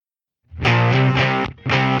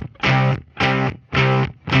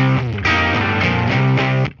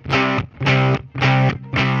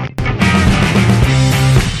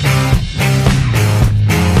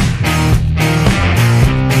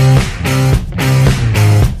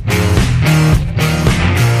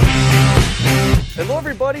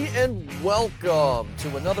everybody, and welcome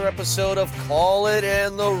to another episode of Call It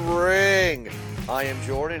in the Ring. I am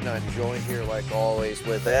Jordan, and I'm joined here, like always,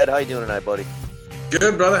 with Ed. How you doing tonight, buddy?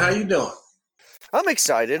 Good, brother. How you doing? I'm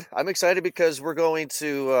excited. I'm excited because we're going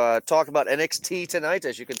to talk about NXT tonight.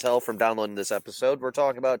 As you can tell from downloading this episode, we're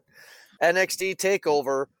talking about NXT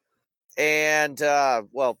TakeOver, and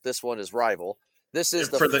this one is Rival. This is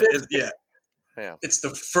Yeah. It's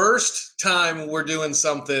the first time we're doing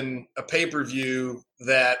something, a pay-per-view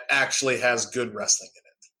that actually has good wrestling in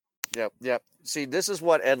it. Yep. See, this is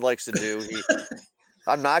what Ed likes to do.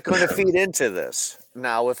 I'm not going to feed into this.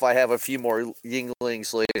 Now, if I have a few more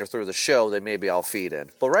yinglings later through the show, then maybe I'll feed in.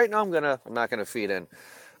 But right now, I'm not gonna feed in.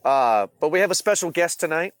 But we have a special guest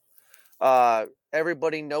tonight.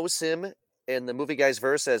 Everybody knows him in the Movie Guys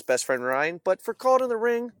verse as Best Friend Ryan. But for Call It in the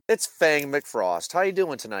Ring, it's Fang McFrost. How you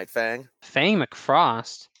doing tonight, Fang? Fang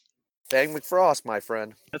McFrost. Fang McFrost, my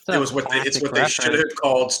friend. It's what they should have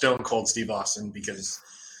called Stone Cold Steve Austin, because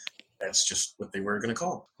that's just what they were going to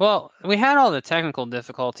call him. Well, we had all the technical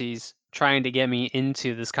difficulties trying to get me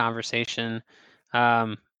into this conversation.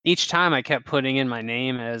 Each time I kept putting in my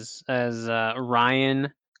name as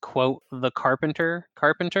Ryan, quote, the Carpenter.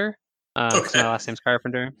 Okay. My last name's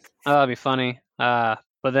Carpenter. Oh, that'd be funny. But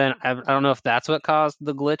then I don't know if that's what caused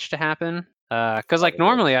the glitch to happen. Because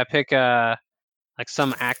normally I pick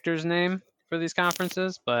some actor's name for these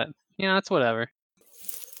conferences, but it's whatever.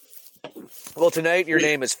 Well, tonight your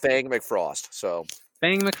name is Fang McFrost, so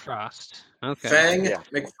Fang McFrost. Okay. Fang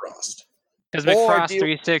McFrost. Because McFrost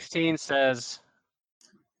 316 says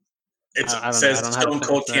Stone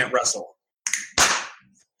Cold can't wrestle.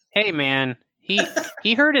 Hey man, he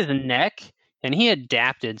hurt his neck and he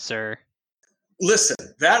adapted, sir. Listen,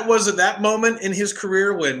 that was at that moment in his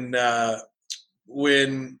career when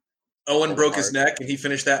Owen broke his neck and he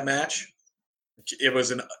finished that match. It was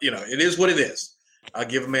it is what it is. I'll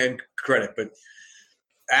give a man credit, but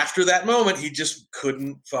after that moment, he just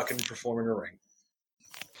couldn't fucking perform in a ring.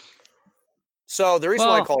 So the reason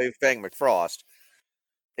why I call you Fang McFrost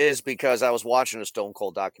is because I was watching a Stone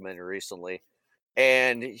Cold documentary recently,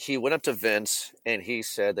 and he went up to Vince and he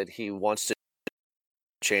said that he wants to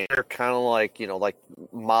change, kind of like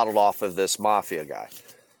modeled off of this Mafia guy.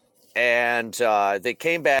 And they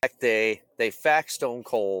came back, they faxed Stone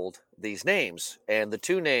Cold these names, and the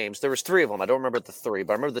two names, there was three of them. I don't remember the three,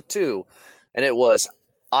 but I remember the two, and it was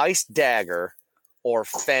Ice Dagger or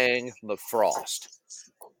Fang McFrost.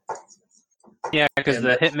 Yeah, because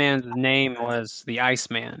the Hitman's name was the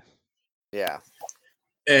Iceman. Yeah.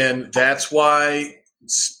 And that's why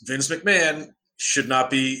Vince McMahon should not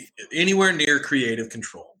be anywhere near creative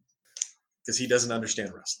control, because he doesn't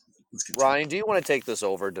understand wrestling. Ryan, do you want to take this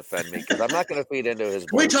over and defend me? Because I'm not going to feed into his.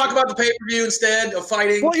 Can we talk about the pay-per-view instead of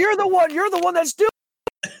fighting? Well, you're the one that's doing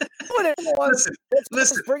it.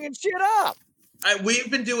 Listen, bringing shit up. We've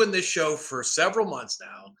been doing this show for several months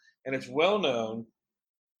now, and it's well known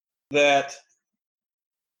that,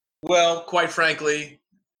 quite frankly,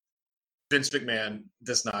 Vince McMahon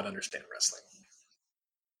does not understand wrestling.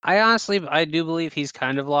 I do believe he's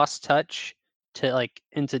kind of lost touch to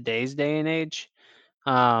in today's day and age.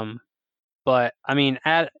 But I mean,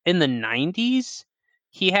 in the 90s,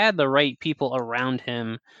 he had the right people around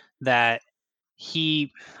him that how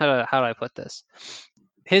do I put this?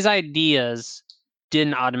 His ideas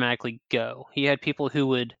didn't automatically go. He had people who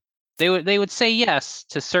would say yes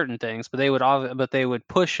to certain things, but they would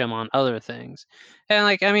push him on other things. And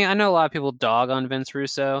I know a lot of people dog on Vince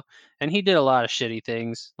Russo, and he did a lot of shitty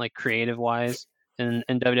things, creative wise in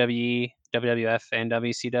WWE, WWF, and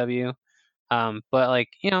WCW. But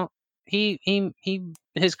his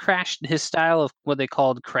style of what they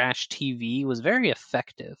called crash TV was very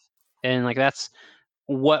effective, and that's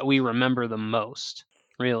what we remember the most,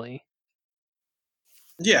 really.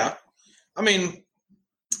 Yeah, I mean,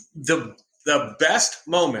 the best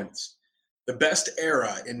moments, the best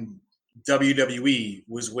era in WWE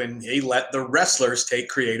was when they let the wrestlers take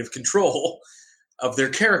creative control of their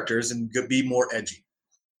characters and be more edgy.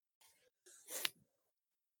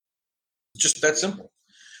 Just that simple.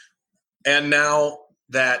 And now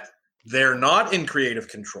that they're not in creative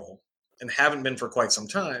control and haven't been for quite some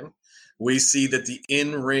time, we see that the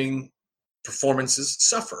in-ring performances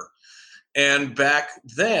suffer. And back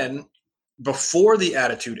then, before the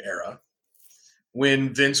Attitude Era,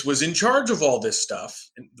 when Vince was in charge of all this stuff,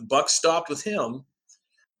 and the buck stopped with him,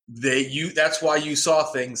 that's why you saw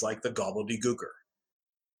things like the gobbledygooker.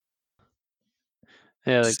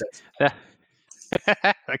 Yeah,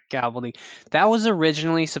 gobbledygook. That was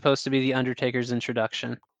originally supposed to be the Undertaker's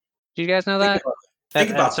introduction. Do you guys know that? Think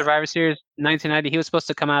about Survivor Series 1990, he was supposed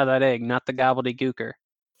to come out of that egg, not the gobbledygooker.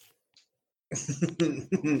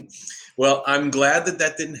 Well, I'm glad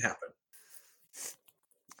that didn't happen.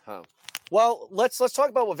 Huh. Well, let's talk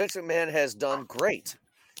about what Vince McMahon has done great.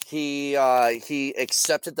 He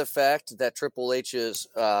accepted the fact that Triple H's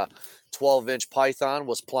 12-inch python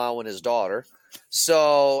was plowing his daughter.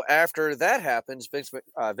 So after that happens, Vince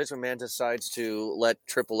McMahon decides to let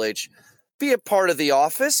Triple H be a part of the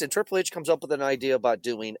office, and Triple H comes up with an idea about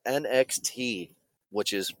doing NXT,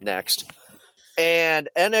 which is next. And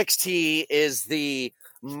NXT is the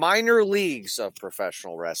minor leagues of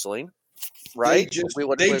professional wrestling. Right?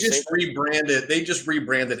 They just rebranded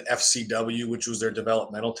FCW, which was their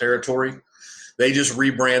developmental territory. They just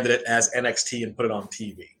rebranded it as NXT and put it on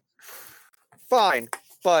TV. Fine,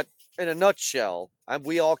 but in a nutshell,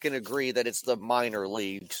 we all can agree that it's the minor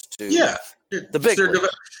leagues to the big leagues.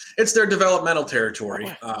 It's their developmental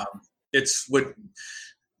territory. It's what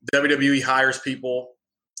WWE hires people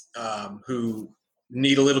who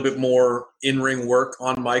need a little bit more in-ring work,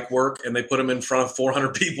 on-mic work, and they put them in front of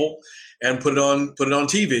 400 people and put it on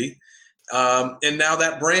TV. And now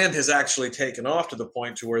that brand has actually taken off to the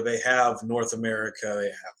point to where they have North America, they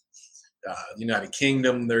have United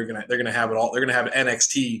Kingdom. They're gonna have it all. They're gonna have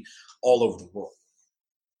NXT all over the world.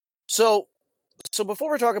 So before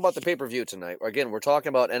we talk about the pay-per-view tonight, again, we're talking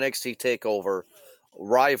about NXT TakeOver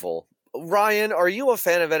Rival. Ryan, are you a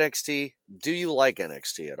fan of NXT? Do you like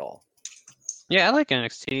NXT at all? Yeah, I like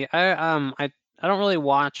NXT. I don't really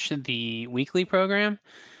watch the weekly program,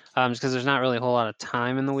 just because there's not really a whole lot of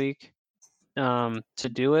time in the week to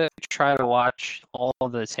do it. I try to watch all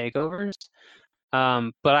of the takeovers,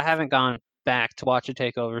 but I haven't gone back to watch a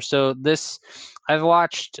takeover. So I've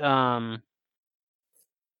watched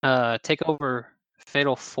Takeover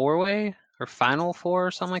Fatal 4-Way or Final Four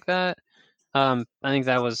or something like that. I think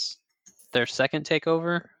that was their second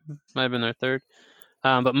takeover. Might have been their third.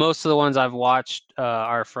 But most of the ones I've watched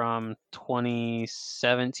are from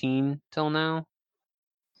 2017 till now.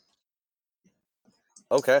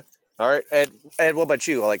 Okay. All right. And what about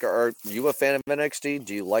you? Like, are you a fan of NXT?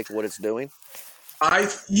 Do you like what it's doing?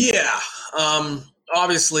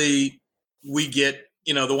 Obviously, we get,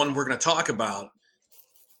 the one we're going to talk about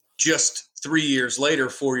just 3 years later,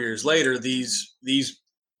 4 years later, these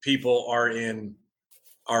people are headlining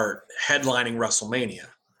WrestleMania.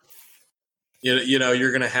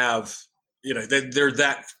 You're going to have, they're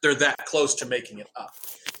that close to making it up.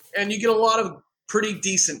 And you get a lot of pretty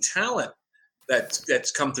decent talent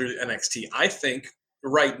that's come through NXT. I think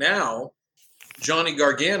right now, Johnny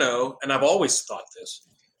Gargano, and I've always thought this,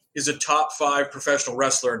 is a top 5 professional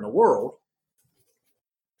wrestler in the world.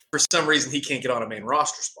 For some reason, he can't get on a main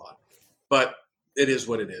roster spot, but it is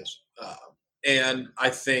what it is. And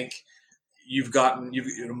I think you've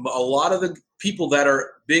a lot of the people that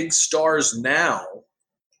are big stars now,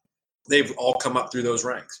 they've all come up through those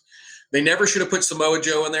ranks. They never should have put Samoa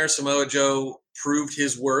Joe in there. Samoa Joe proved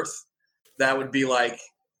his worth. That would be like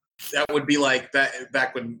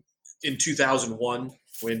back when in 2001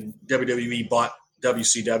 when WWE bought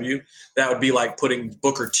WCW. That would be like putting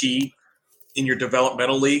Booker T in your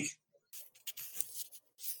developmental league.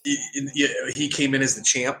 He came in as the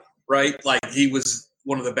champ, right? Like he was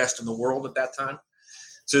one of the best in the world at that time.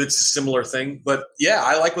 So it's a similar thing. But yeah,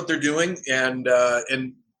 I like what they're doing, and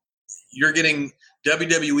you're getting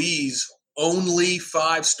WWE's only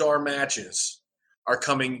 5-star matches are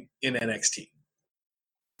coming in NXT.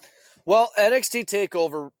 Well, NXT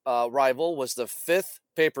TakeOver Rival was the 5th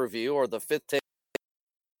pay-per-view, or the 5th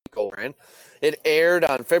takeover. It aired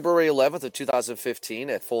on February 11th of 2015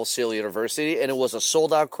 at Full Sail University, and it was a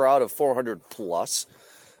sold-out crowd of 400 plus.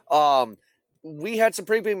 We had some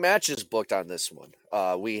pretty big matches booked on this one.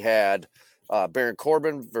 We had Baron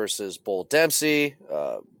Corbin versus Bull Dempsey,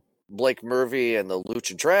 Blake Murphy and the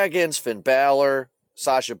Lucha Dragons, Finn Balor,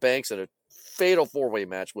 Sasha Banks, and a fatal 4-way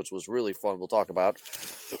match, which was really fun. We'll talk about.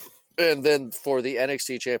 And then for the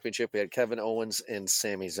NXT Championship, we had Kevin Owens and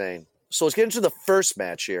Sami Zayn. So let's get into the first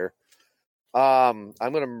match here. I'm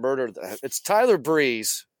going to murder. It's Tyler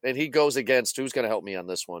Breeze, and he goes against, who's going to help me on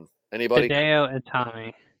this one? Anybody? Hideo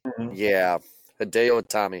Itami. Yeah, Hideo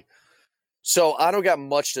Itami. So I don't got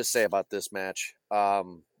much to say about this match.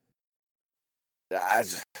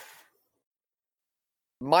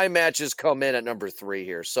 My matches come in at number 3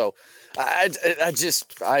 here. So I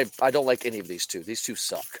don't like any of these two. These two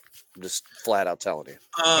suck. I'm just flat out telling you.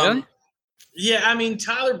 Really? Yeah, I mean,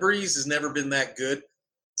 Tyler Breeze has never been that good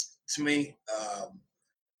to me.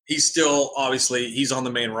 He's still, obviously, he's on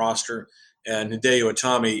the main roster, and Hideo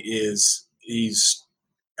Itami he's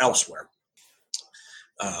elsewhere.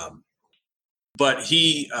 But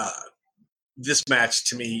this match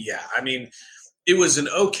to me, yeah, I mean, it was an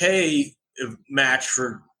okay match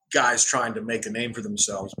for guys trying to make a name for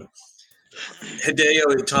themselves. But Hideo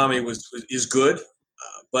Itami is good,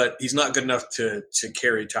 but he's not good enough to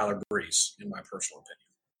carry Tyler Breeze, in my personal opinion.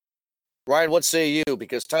 Ryan, what say you?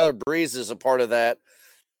 Because Tyler Breeze is a part of that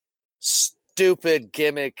stupid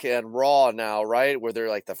gimmick and Raw now, right? Where they're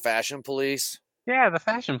like the fashion police. Yeah, the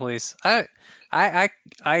fashion police. I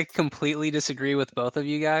completely disagree with both of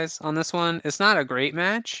you guys on this one. It's not a great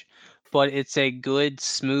match, but it's a good,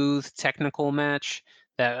 smooth, technical match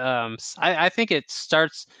that I think it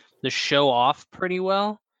starts the show off pretty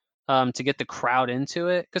well to get the crowd into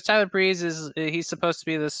it. Because Tyler Breeze he's supposed to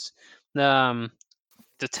be this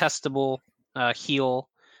detestable heel,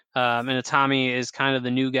 and Itami is kind of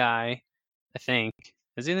the new guy. I think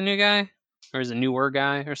is he the new guy or is it newer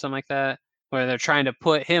guy or something like that? Where they're trying to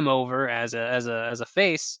put him over as a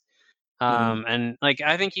face, and like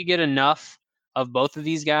I think you get enough of both of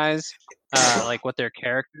these guys, like what their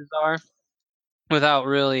characters are, without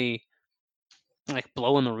really like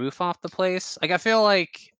blowing the roof off the place. Like I feel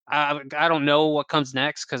like I don't know what comes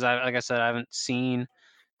next because like I said I haven't seen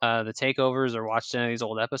the takeovers or watched any of these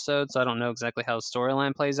old episodes, so I don't know exactly how the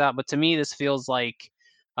storyline plays out. But to me, this feels like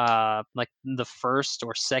the first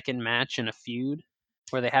or second match in a feud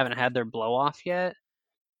where they haven't had their blow off yet.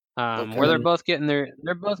 Where they're both getting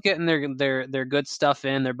their good stuff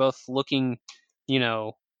in. They're both looking,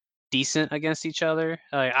 decent against each other.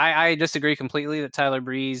 I disagree completely that that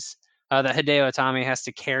Hideo Itami has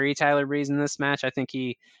to carry Tyler Breeze in this match. I think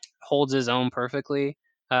he holds his own perfectly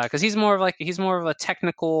because he's more of a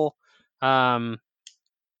technical, more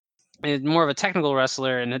of a technical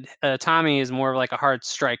wrestler, and Tommy is more of like a hard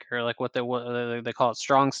striker, like what they call it,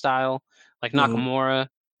 strong style, like Nakamura.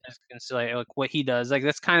 Like what he does, like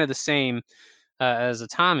that's kind of the same as a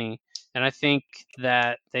Tommy. And I think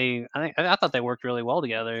that I thought they worked really well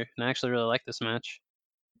together, and I actually really like this match.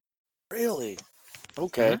 Really?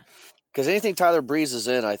 Okay. Because anything Tyler Breeze is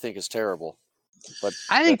in, I think is terrible. But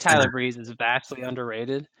I think Tyler Breeze is vastly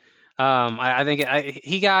underrated. I think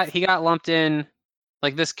he got lumped in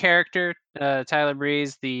like this character, Tyler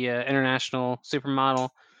Breeze, the international supermodel.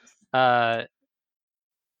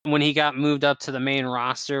 When he got moved up to the main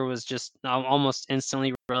roster, was just almost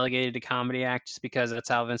instantly relegated to comedy act, just because that's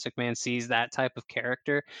how Vince McMahon sees that type of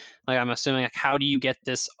character. Like I'm assuming, like how do you get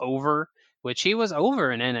this over? Which he was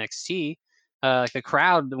over in NXT. Like the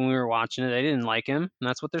crowd when we were watching it, they didn't like him, and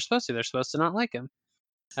that's what they're supposed to. They're supposed to not like him.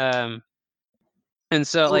 And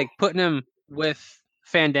so like putting him with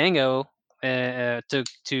Fandango to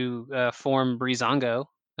form Breezango,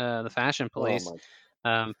 the fashion police.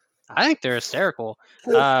 I think they're hysterical.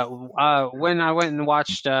 When I went and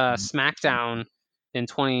watched SmackDown in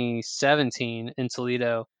 2017 in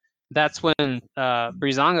Toledo, that's when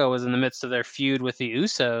Breezango was in the midst of their feud with the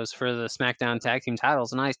Usos for the SmackDown Tag Team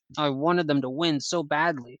titles, and I wanted them to win so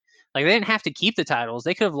badly. Like they didn't have to keep the titles;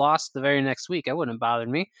 they could have lost the very next week. It wouldn't have bothered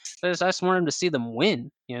me. But I just wanted to see them win.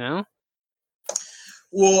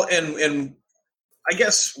 Well, and I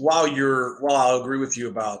guess while I'll agree with you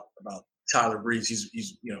about Tyler Breeze,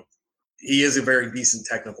 he's he is a very decent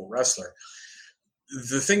technical wrestler.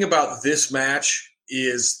 The thing about this match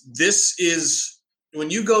is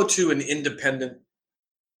when you go to an independent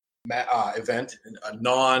event, a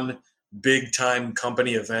non-big time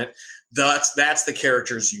company event, that's the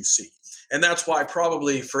characters you see. And that's why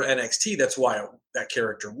probably for NXT, that's why that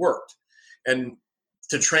character worked. And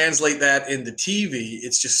to translate that into TV,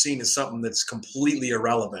 it's just seen as something that's completely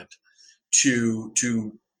irrelevant to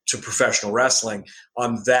professional wrestling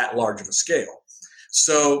on that large of a scale.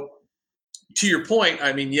 So to your point,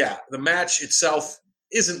 I mean, yeah, the match itself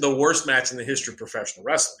isn't the worst match in the history of professional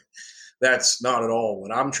wrestling. That's not at all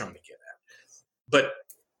what I'm trying to get at. But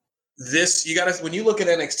when you look at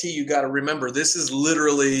NXT, you got to remember, this is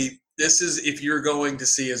if you're going to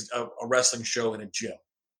see a wrestling show in a gym.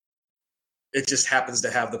 It just happens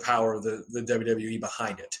to have the power of the WWE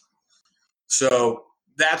behind it. So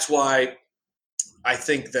that's why I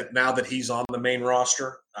think that now that he's on the main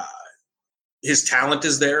roster, his talent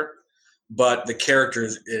is there, but the character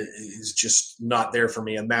is just not there for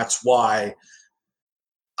me. And that's why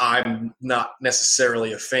I'm not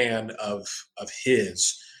necessarily a fan of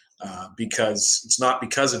his, because it's not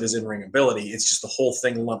because of his in-ring ability. It's just the whole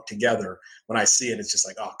thing lumped together. When I see it, it's just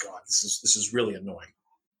like, oh God, this is really annoying.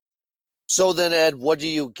 So then, Ed, what do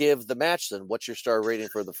you give the match then? What's your star rating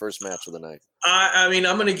for the first match of the night? I mean,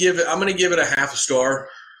 I'm gonna give it a half a star.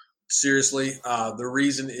 Seriously, the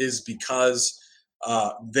reason is because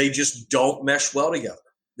they just don't mesh well together.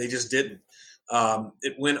 They just didn't.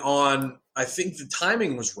 It went on. I think the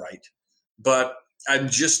timing was right, but I'm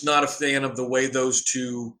just not a fan of the way those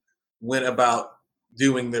two went about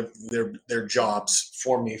doing their jobs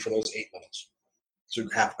for me for those 8 minutes. So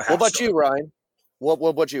what about you, Ryan? What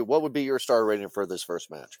would be your star rating for this first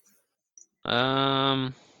match?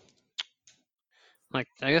 Like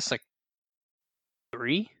I guess like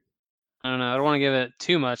 3. I don't know. I don't want to give it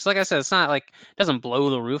too much. Like I said, it's not like it doesn't blow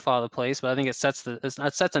the roof out of the place, but I think it sets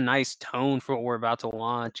a nice tone for what we're about to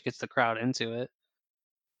watch. Gets the crowd into it.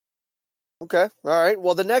 Okay, all right.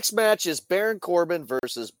 Well, the next match is Baron Corbin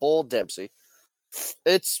versus Bull Dempsey.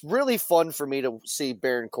 It's really fun for me to see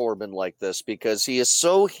Baron Corbin like this because he is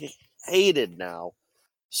so hated now.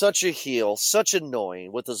 Such a heel, such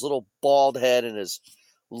annoying with his little bald head and his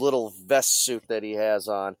little vest suit that he has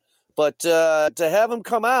on. But to have him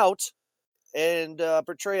come out and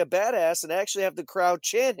portray a badass and actually have the crowd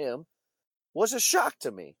chant him was a shock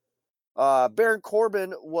to me. Baron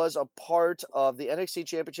Corbin was a part of the NXT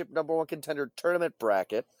Championship #1 contender tournament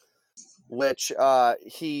bracket, which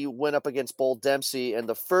he went up against Bull Dempsey in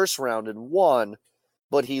the first round and won,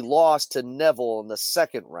 but he lost to Neville in the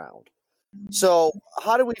second round. So,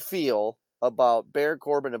 how do we feel about Baron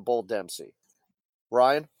Corbin and Bull Dempsey?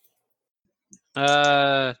 Ryan?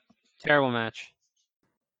 Terrible match.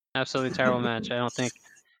 Absolutely terrible match. I don't think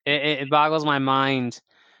it boggles my mind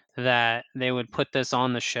that they would put this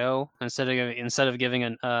on the show instead of giving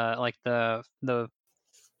an like the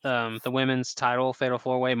women's title Fatal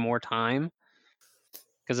 4-Way more time,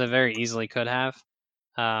 because it very easily could have.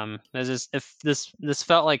 If this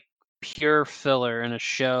felt like pure filler in a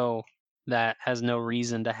show that has no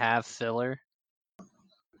reason to have filler.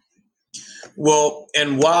 Well,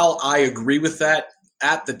 and while I agree with that,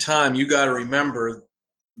 at the time, you got to remember,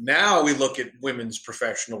 now we look at women's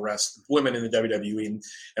professional wrestling, women in the WWE,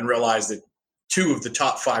 and realize that 2 of the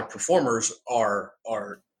top 5 performers are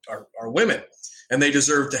women, and they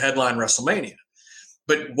deserve to headline WrestleMania.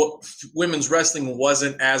 But women's wrestling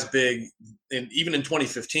wasn't as big, even in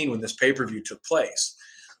 2015 when this pay-per-view took place.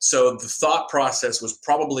 So the thought process was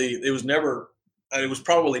probably never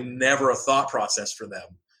a thought process for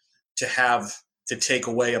them to take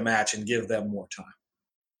away a match and give them more time.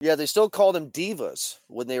 Yeah, they still called them divas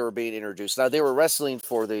when they were being introduced. Now, they were wrestling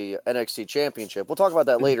for the NXT Championship. We'll talk about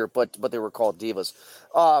that later, but they were called divas.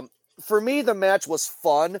 For me, the match was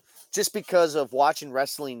fun just because of watching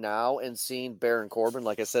wrestling now and seeing Baron Corbin,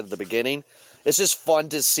 like I said at the beginning. It's just fun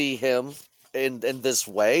to see him in this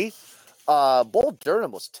way. Bull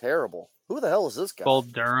Durham was terrible. Who the hell is this guy? Bull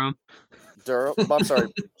Durham. I'm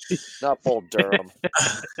sorry, not Bull Durham.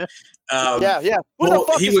 Yeah. Who Bull,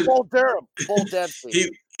 the fuck is Bull Durham? Bull Dempsey.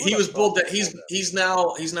 He was Bull. He's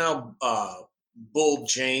now Bull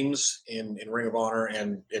James in Ring of Honor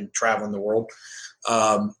and traveling the world.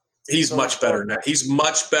 He's much better now. He's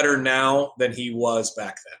much better now than he was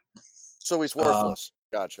back then. So he's worthless.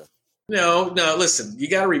 Gotcha. No. Listen, you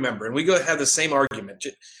got to remember, and we go have the same argument.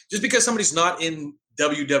 Just because somebody's not in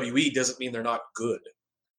WWE doesn't mean they're not good.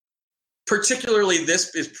 Particularly,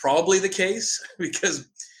 this is probably the case because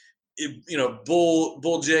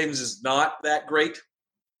Bull James is not that great,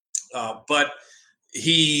 but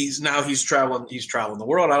he's traveling the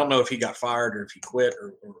world. I don't know if he got fired or if he quit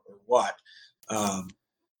or what.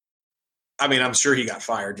 I mean, I'm sure he got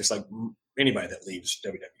fired, just like anybody that leaves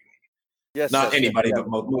WWE. Yes, not anybody, but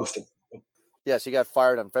most of them. Yes, he got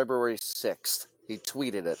fired on February 6th. He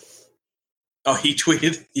tweeted it. Oh, he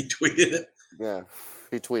tweeted it? Yeah,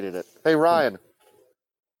 he tweeted it. Hey, Ryan.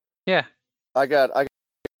 Yeah. I got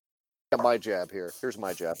my jab here. Here's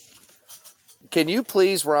my jab. Can you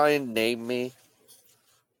please, Ryan, name me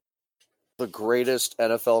the greatest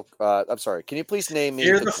NFL... I'm sorry. Can you please name me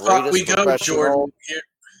Here the fuck greatest we go, Jordan.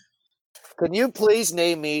 Can you please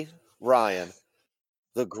name me, Ryan,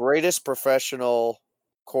 the greatest professional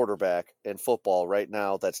quarterback in football right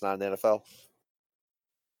now that's not in the NFL?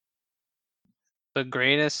 The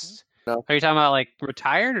greatest? No. Are you talking about like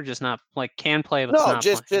retired or just not like can play but no, not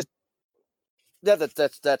just playing?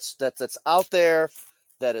 that's out there.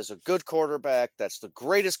 That is a good quarterback. That's the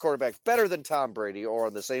greatest quarterback, better than Tom Brady, or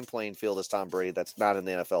on the same playing field as Tom Brady. That's not in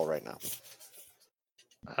the NFL right now.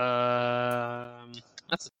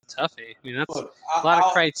 That's a toughie. I mean, that's a lot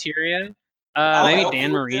of criteria. Maybe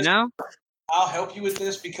Dan Marino. I'll help you with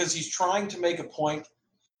this because he's trying to make a point.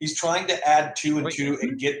 He's trying to add 2 and 2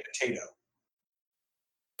 and get potato.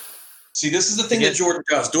 See, this is the thing that Jordan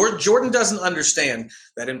does. Jordan doesn't understand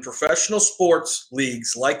that in professional sports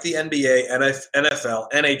leagues like the NBA,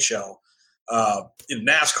 NFL, NHL, in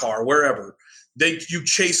NASCAR, wherever, you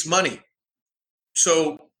chase money.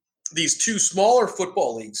 So these 2 smaller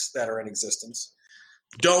football leagues that are in existence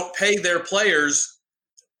don't pay their players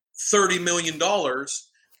 $30 million.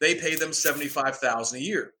 They pay them $75,000 a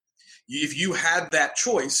year. If you had that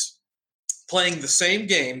choice, playing the same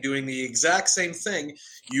game, doing the exact same thing,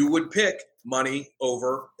 you would pick money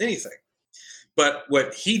over anything. But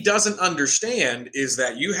what he doesn't understand is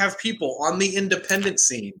that you have people on the independent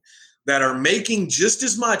scene that are making just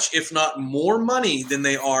as much, if not more money than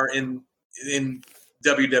they are in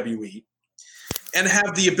WWE, and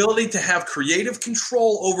have the ability to have creative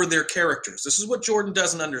control over their characters. This is what Jordan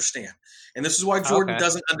doesn't understand. And this is why Jordan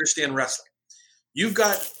doesn't understand wrestling. You've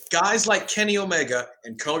got guys like Kenny Omega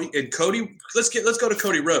and Cody. Let's go to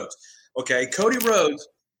Cody Rhodes. Okay, Cody Rhodes,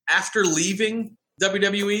 after leaving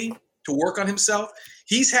WWE to work on himself,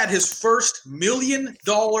 he's had his first $1 million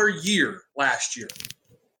year last year,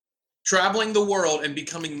 traveling the world and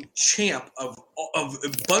becoming champ of a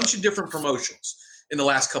bunch of different promotions in the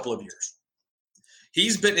last couple of years.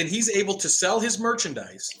 He's able to sell his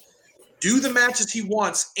merchandise, do the matches he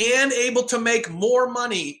wants, and able to make more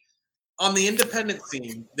money on the independent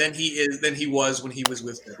scene than he was when he was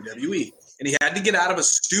with WWE. And he had to get out of a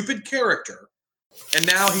stupid character, and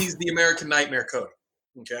now he's the American Nightmare Cody.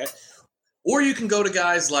 Okay? Or you can go to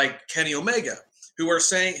guys like Kenny Omega, who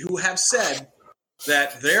have said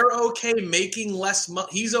that they're okay making less money.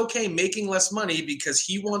 He's okay making less money because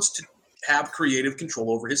he wants to have creative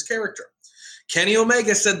control over his character. Kenny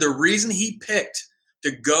Omega said the reason he picked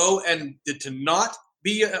to go and to not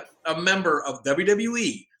be a member of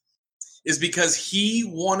WWE is because he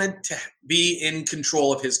wanted to be in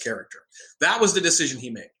control of his character. That was the decision he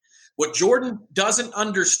made. What Jordan doesn't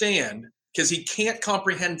understand, because he can't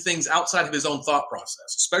comprehend things outside of his own thought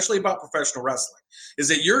process, especially about professional wrestling, is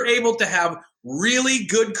that you're able to have really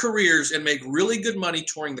good careers and make really good money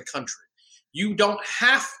touring the country. You don't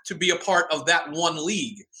have to be a part of that one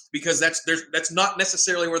league because that's not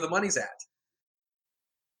necessarily where the money's at.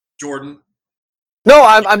 Jordan. No,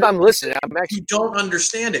 I'm listening. You don't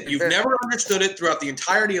understand it. You've never understood it throughout the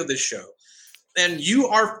entirety of this show. And you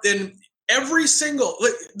are in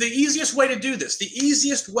the easiest way to do this, the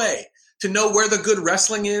easiest way to know where the good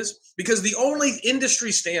wrestling is, because the only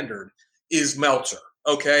industry standard is Meltzer.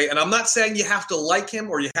 Okay. And I'm not saying you have to like him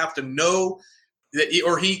or you have to know that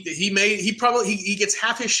he gets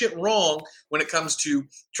half his shit wrong when it comes to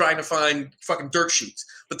trying to find fucking dirt sheets.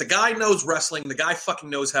 But the guy knows wrestling. The guy fucking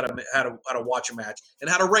knows how to watch a match and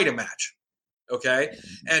how to rate a match. Okay,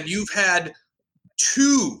 and you've had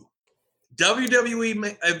 2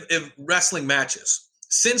 WWE wrestling matches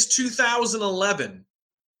since 2011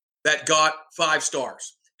 that got 5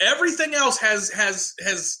 stars. Everything else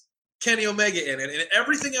has Kenny Omega in it, and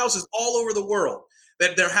everything else is all over the world.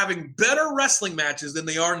 That they're having better wrestling matches than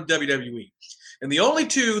they are in WWE. And the only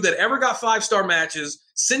 2 that ever got 5-star matches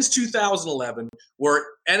since 2011 were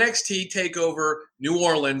NXT TakeOver New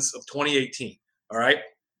Orleans of 2018. All right?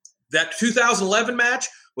 That 2011 match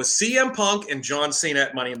was CM Punk and John Cena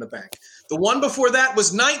at Money in the Bank. The one before that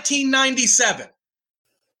was 1997.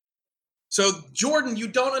 So, Jordan, you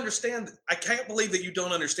don't understand. I can't believe that you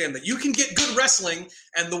don't understand that you can get good wrestling,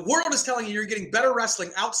 and the world is telling you you're getting better wrestling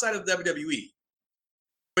outside of WWE.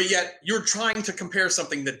 But yet you're trying to compare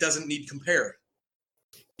something that doesn't need comparing.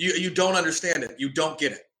 You don't understand it. You don't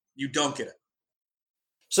get it. You don't get it.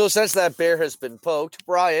 So since that bear has been poked,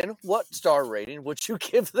 Brian, what star rating would you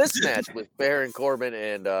give this match with Baron Corbin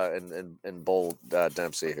and Bull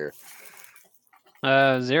Dempsey here?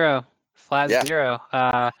 0. Flat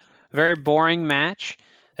 0. Very boring match.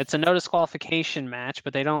 It's a no disqualification match,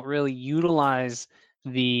 but they don't really utilize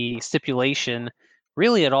the stipulation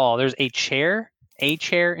really at all. There's a chair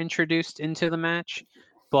introduced into the match,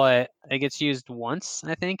 but it gets used once,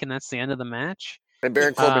 I think, and that's the end of the match. And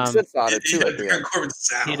Baron Corbin sits on it too. Baron Corbin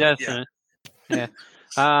sat on it. He does.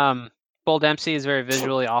 Yeah. Bull Dempsey is very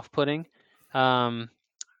visually off-putting.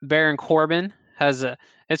 Baron Corbin has I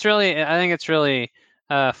think it's really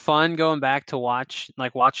fun going back to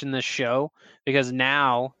watching this show, because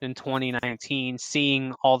now in 2019,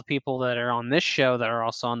 seeing all the people that are on this show that are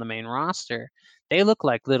also on the main roster, they look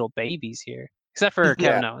like little babies here. Except for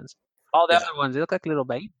Kevin Owens. All the other ones, they look like little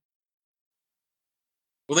babies.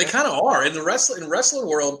 Well, they kind of are. In the wrestling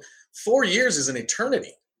world, 4 years is an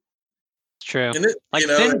eternity. It's true.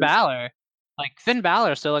 Finn Balor. Finn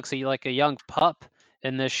Balor still looks like a young pup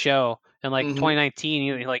in this show. And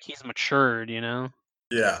 2019, he's matured, you know?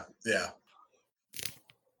 Yeah.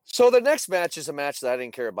 So the next match is a match that I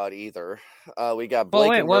didn't care about either. We got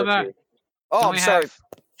Blake and what Murphy. about... I'm sorry.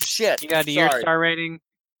 Shit. You got your star rating?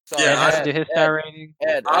 Sorry. Yeah, I do his star rating.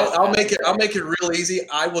 I'll make it real easy.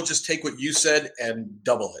 I will just take what you said and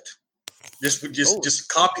double it. Just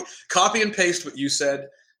copy and paste what you said.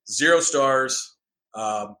 0 stars.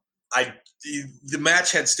 The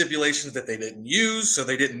match had stipulations that they didn't use, so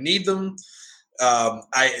they didn't need them.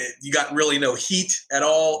 You got really no heat at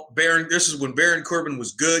all. This is when Baron Corbin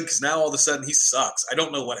was good, because now all of a sudden he sucks. I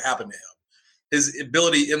don't know what happened to him. His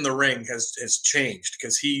ability in the ring has changed,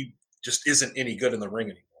 because he just isn't any good in the ring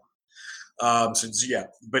anymore.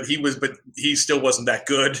 But he still wasn't that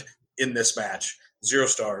good in this match. 0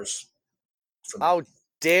 stars. How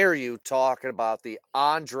dare you talking about the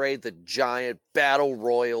Andre the Giant Battle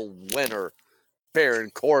Royal winner, Baron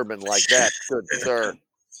Corbin, like that, good sir?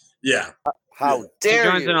 Yeah. How dare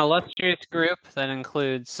you? He joins an illustrious group that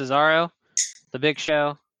includes Cesaro, The Big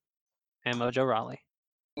Show, and Mojo Rawley.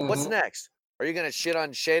 What's next? Are you going to shit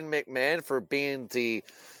on Shane McMahon for being the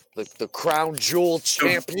crown jewel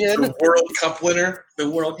champion? The World Cup winner? The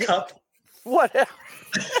World Cup? Whatever.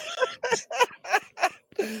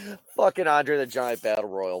 Fucking Andre the Giant Battle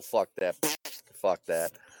Royal. Fuck that. Fuck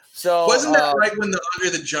that. So wasn't that right when the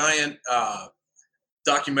Andre the Giant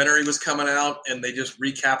documentary was coming out and they just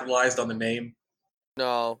recapitalized on the name?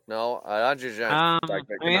 No. Andre the Giant.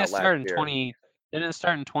 It started in Didn't it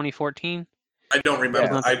start in 2014? I don't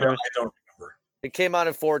remember. Yeah. I don't remember. It came out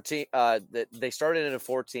in 14. They started it in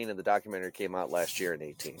 14, and the documentary came out last year in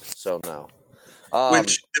 18. So no.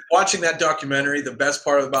 Which, watching that documentary, the best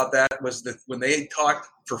part about that was that when they talked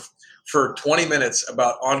for 20 minutes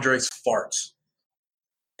about Andre's farts,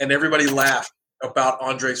 and everybody laughed about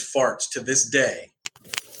Andre's farts to this day.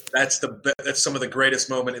 That's some of the greatest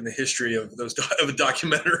moment in the history of those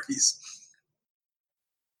documentaries.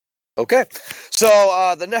 Okay,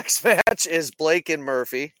 so the next match is Blake and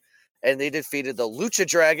Murphy, and they defeated the Lucha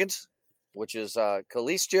Dragons, which is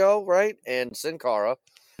Kalisto, right, and Sin Cara,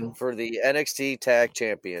 for the NXT Tag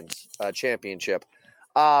Championship.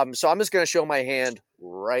 So I'm just going to show my hand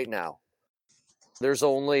right now. There's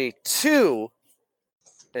only 2,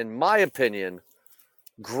 in my opinion,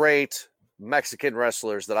 great Mexican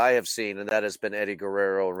wrestlers that I have seen, and that has been Eddie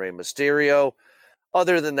Guerrero and Rey Mysterio.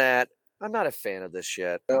 Other than that, I'm not a fan of this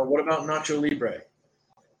shit. What about Nacho Libre?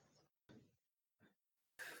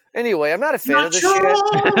 Anyway, I'm not a fan of this shit.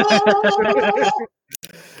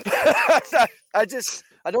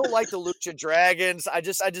 I don't like the Lucha Dragons. I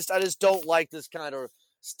just don't like this kind of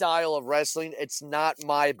style of wrestling. It's not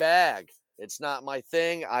my bag. It's not my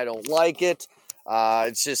thing. I don't like it.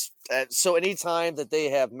 It's just so anytime that they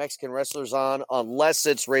have Mexican wrestlers on, unless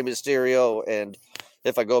it's Rey Mysterio, and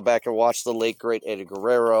if I go back and watch the late great Eddie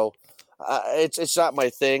Guerrero, it's not my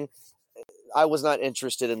thing. I was not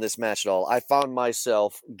interested in this match at all. I found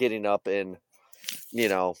myself getting up and,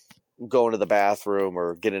 going to the bathroom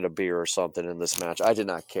or getting a beer or something in this match. I did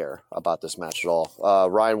not care about this match at all.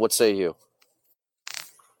 Ryan, what say you?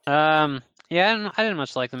 Yeah, I didn't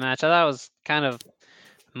much like the match. I thought it was kind of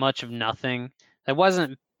much of nothing. It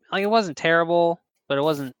wasn't terrible, but it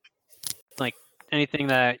wasn't like anything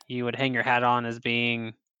that you would hang your hat on as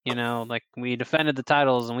being, like we defended the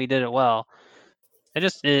titles and we did it well. It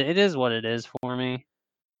is what it is for me.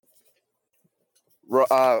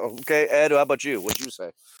 Okay, Ed, how about you? What'd you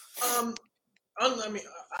say?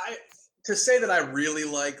 To say that I really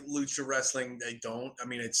like lucha wrestling, I don't.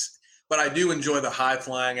 But I do enjoy the high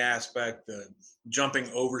flying aspect, the jumping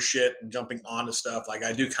over shit and jumping onto stuff. Like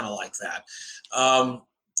I do kind of like that.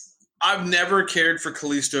 I've never cared for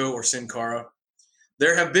Kalisto or Sin Cara.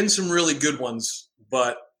 There have been some really good ones,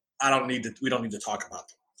 but we don't need to talk about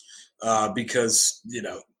them. Because,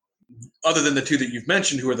 other than the 2 that you've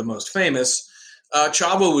mentioned, who are the most famous,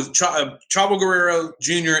 Chavo Guerrero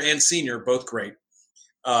Jr. and Sr., both great.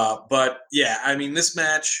 But yeah, this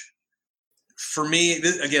match for me,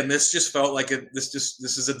 this just felt like this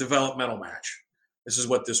is a developmental match. This is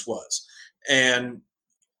what this was. And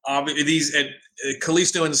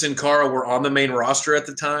Kalisto and Sin Cara were on the main roster at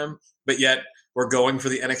the time, but yet were going for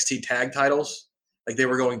the NXT tag titles. Like they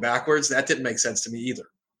were going backwards. That didn't make sense to me either.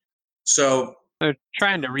 So they're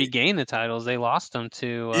trying to regain the titles. They lost them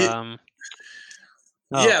to.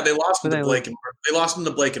 They lost them to Blake and they lost them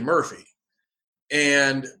to Blake and Murphy,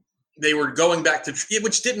 and they were going back to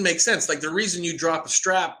which didn't make sense. Like the reason you drop a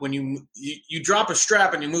strap when you drop a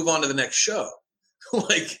strap and you move on to the next show,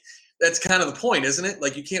 like that's kind of the point, isn't it?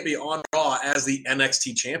 Like you can't be on Raw as the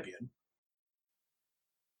NXT champion,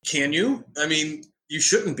 can you? You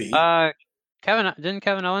shouldn't be. Didn't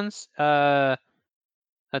Kevin Owens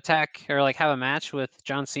attack or have a match with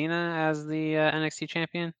John Cena as the NXT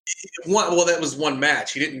champion? That was one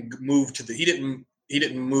match. He didn't move to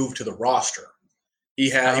the roster. He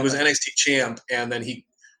was NXT champ, and then he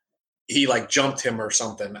jumped him or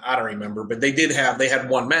something. I don't remember, but they had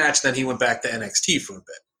one match. Then he went back to NXT for a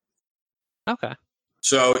bit. Okay.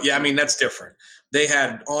 So yeah, that's different. They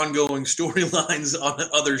had ongoing storylines on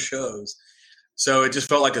other shows, so it just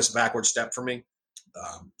felt like a backward step for me.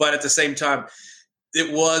 But at the same time,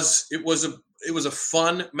 it was a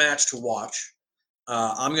fun match to watch.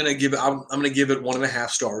 I'm gonna give it 1.5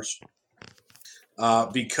 stars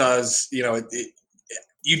because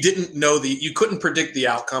you didn't know you couldn't predict the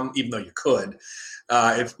outcome, even though you could.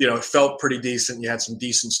 It felt pretty decent. You had some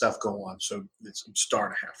decent stuff go on, so it's a 1.5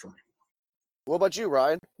 stars for me. What about you,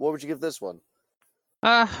 Ryan? What would you give this one?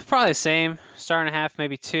 Probably the same. 1.5 stars,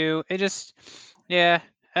 maybe 2. It just, yeah.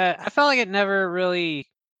 I felt like it never really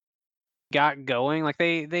got going. Like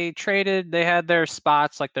they traded, they had their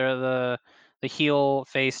spots, like they're the heel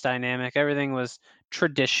face dynamic. Everything was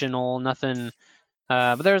traditional, nothing.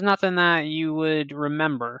 But there was nothing that you would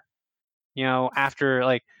remember,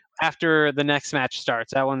 after the next match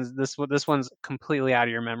starts. This one's completely out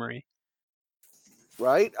of your memory.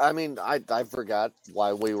 Right? I mean, I forgot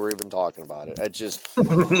why we were even talking about it. I just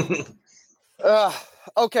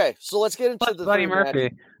okay, so let's get into the Buddy Murphy.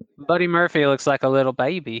 matches. Buddy Murphy looks like a little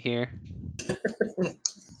baby here.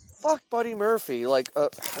 Fuck Buddy Murphy.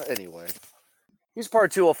 Anyway. He's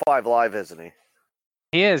part 205 Live, isn't he?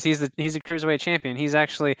 He is. He's a cruiserweight champion. He's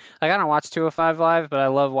actually, I don't watch 205 Live, but I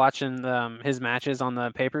love watching his matches on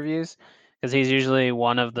the pay-per-views because he's usually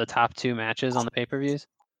one of the top 2 matches on the pay-per-views.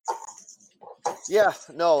 Yeah,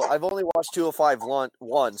 no, I've only watched 205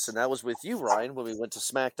 once, and that was with you, Ryan, when we went to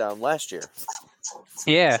SmackDown last year.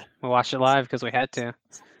 Yeah, we watched it live because we had to.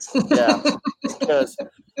 Yeah,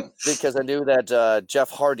 because I knew that Jeff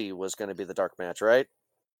Hardy was going to be the dark match, right?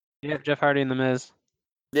 Yeah, Jeff Hardy and The Miz.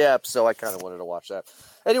 Yeah, so I kind of wanted to watch that.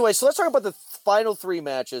 Anyway, so let's talk about the final 3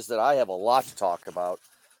 matches that I have a lot to talk about.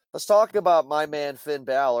 Let's talk about my man Finn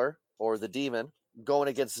Balor, or the Demon, going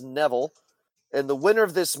against Neville. And the winner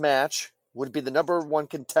of this match would be the number 1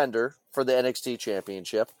 contender for the NXT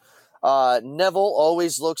Championship. Neville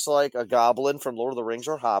always looks like a goblin from Lord of the Rings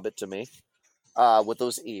or Hobbit to me, with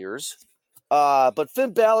those ears. But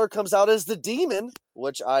Finn Balor comes out as the Demon,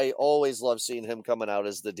 which I always love seeing him coming out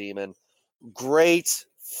as the Demon. Great,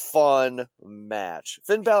 fun match.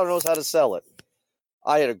 Finn Balor knows how to sell it.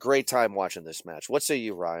 I had a great time watching this match. What say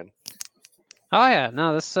you, Ryan? Oh yeah,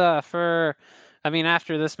 no, this after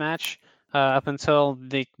this match, up until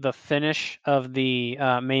the finish of the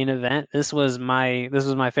main event, this was my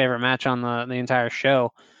favorite match on the entire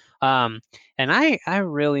show. And I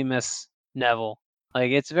really miss Neville.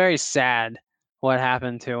 Like, it's very sad what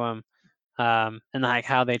happened to him. And like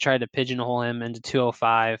how they tried to pigeonhole him into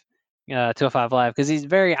 205 Live, because he's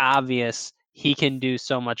very obvious he can do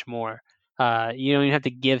so much more. You don't even have to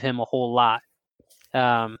give him a whole lot.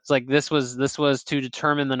 It's like this was to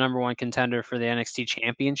determine the number 1 contender for the NXT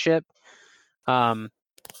Championship. So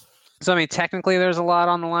I mean, technically, there's a lot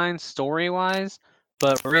on the line story wise,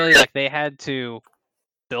 but really, like, they had to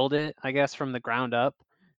build it, I guess, from the ground up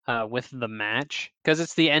with the match, because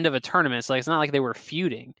it's the end of a tournament. So, like, it's not like they were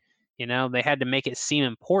feuding. They had to make it seem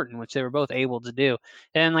important, which they were both able to do.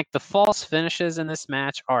 And like the false finishes in this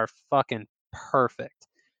match are fucking perfect.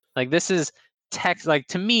 Like, this is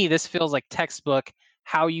to me, this feels like textbook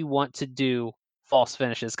how you want to do false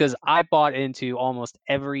finishes, because I bought into almost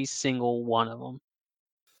every single one of them.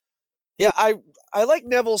 Yeah, I like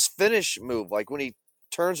Neville's finish move, like when he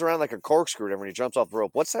turns around like a corkscrew when he jumps off the rope.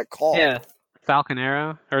 What's that called? Yeah, Falcon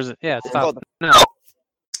Arrow, or is it? Yeah, it's Falcon. No,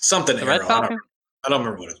 something the Arrow. Red Falcon. I don't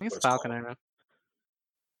remember what I think it's it's Falcon called. Arrow.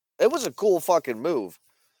 It was a cool fucking move.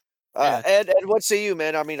 Yeah. Ed, what say you,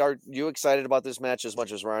 man? I mean, are you excited about this match as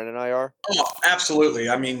much as Ryan and I are? Oh, absolutely.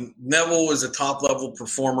 I mean, Neville was a top-level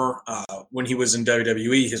performer. When he was in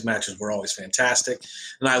WWE, his matches were always fantastic.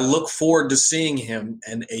 And I look forward to seeing him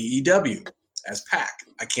in AEW as Pac.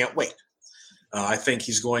 I can't wait. I think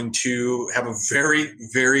he's going to have a very,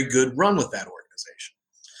 very good run with that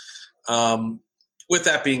organization. With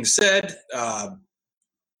that being said,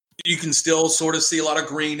 you can still sort of see a lot of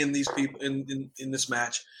green in these people in this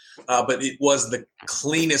match. But it was the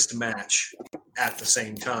cleanest match at the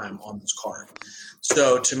same time on this card.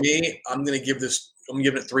 So to me, I'm giving it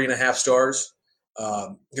 3.5 stars.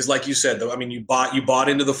 Because like you said, though, I mean, you bought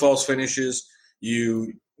into the false finishes.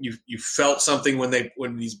 You felt something when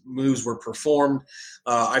these moves were performed.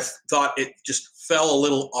 I thought it just fell a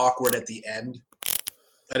little awkward at the end.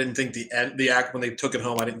 I didn't think the act when they took it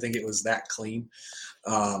home, I didn't think it was that clean.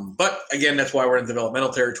 But again, that's why we're in developmental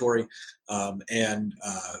territory. So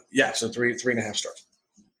 3.5 stars.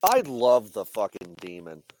 I love the fucking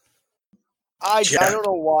Demon. I don't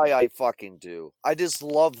know why I fucking do. I just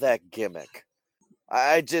love that gimmick.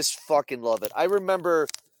 I just fucking love it. I remember,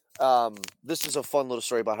 this is a fun little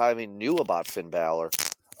story about how I knew about Finn Balor.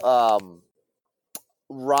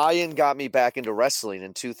 Ryan got me back into wrestling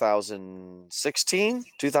in 2016,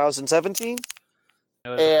 2017.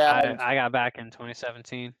 I got back in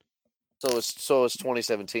 2017. So it's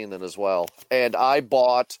 2017 then as well. And I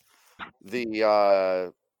bought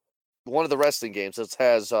the one of the wrestling games that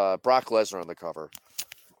has Brock Lesnar on the cover.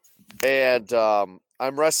 And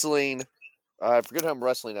I'm wrestling. I forget who I'm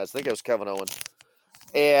wrestling as. I think it was Kevin Owens.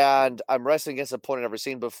 And I'm wrestling against a opponent I've never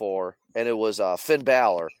seen before. And it was Finn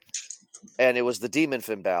Balor. And it was the Demon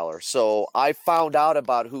Finn Balor. So I found out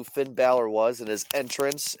about who Finn Balor was and his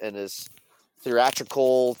entrance and his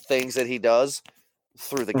theatrical things that he does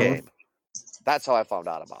through the game. That's how I found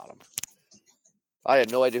out about him. I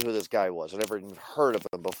had no idea who this guy was. I never even heard of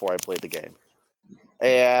him before I played the game.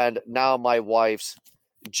 And now my wife's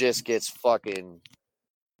just gets fucking...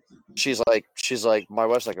 She's like, my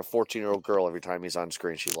wife's like a 14-year-old girl every time he's on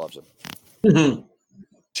screen. She loves him.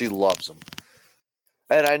 She loves him.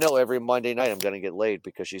 And I know every Monday night I'm going to get laid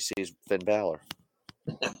because she sees Finn Balor.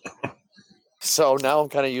 So now I'm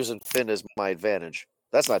kind of using Finn as my advantage.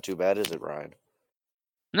 That's not too bad, is it, Ryan?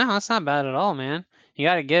 No, that's not bad at all, man. You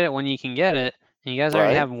got to get it when you can get it. And you guys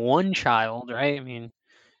already have one child, right? I mean,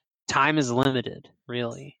 time is limited,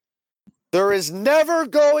 really. There is never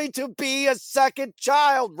going to be a second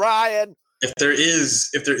child, Ryan. If there is,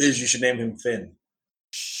 you should name him Finn.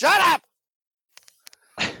 Shut up!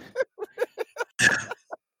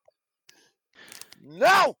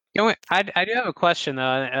 No! You know, I do have a question,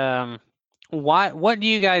 though. What do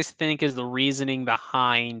you guys think is the reasoning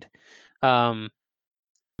behind Vince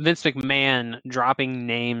McMahon dropping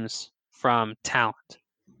names from talent?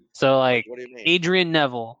 So, like, Adrian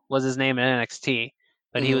Neville was his name in NXT,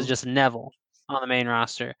 but he was just Neville on the main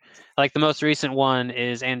roster. Like, the most recent one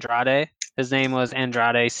is Andrade. His name was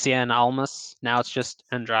Andrade Cien Almas. Now it's just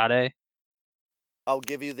Andrade. I'll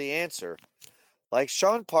give you the answer. Like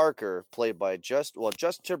Sean Parker, played by Justin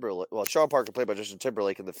Timberlake. Well, Sean Parker, played by Justin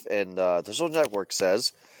Timberlake, and the Social Network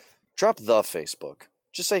says, drop the Facebook.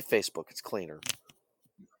 Just say Facebook. It's cleaner.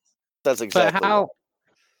 That's exactly.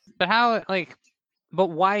 But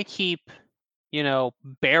why keep,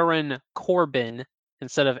 Baron Corbin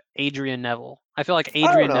instead of Adrian Neville? I feel like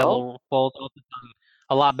Adrian Neville rolls off the tongue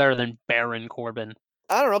a lot better than Baron Corbin.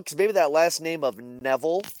 I don't know, because maybe that last name of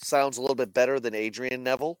Neville sounds a little bit better than Adrian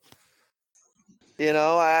Neville.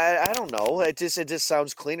 I don't know. It just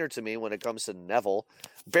sounds cleaner to me when it comes to Neville.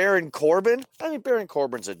 Baron Corbin? I mean, Baron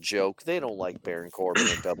Corbin's a joke. They don't like Baron Corbin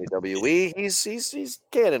in WWE. He's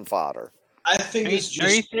cannon fodder. I think Are you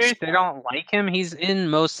serious? They don't like him? He's in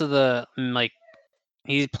most of the,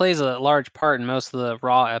 he plays a large part in most of the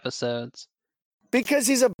Raw episodes. Because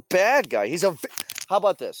he's a bad guy. How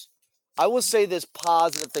about this? I will say this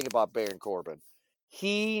positive thing about Baron Corbin.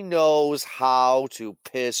 He knows how to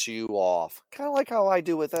piss you off. Kind of like how I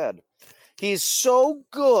do with Ed. He's so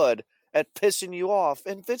good at pissing you off,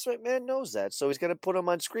 and Vince McMahon knows that, so he's going to put him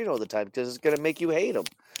on screen all the time because it's going to make you hate him.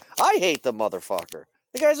 I hate the motherfucker.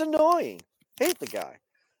 The guy's annoying. Hate the guy.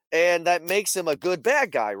 And that makes him a good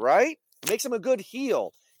bad guy, right? Makes him a good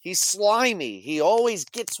heel. He's slimy. He always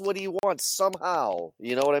gets what he wants somehow.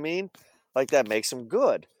 You know what I mean? Like, that makes him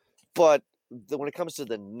good. But when it comes to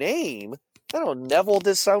the name, I don't know, Neville,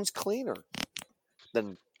 this sounds cleaner.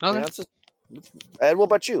 Then, Ed, what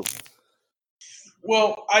about you?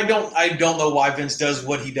 Well, I don't know why Vince does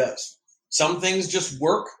what he does. Some things just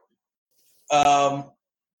work.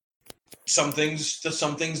 Some things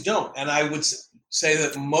don't. And I would say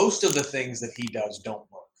that most of the things that he does don't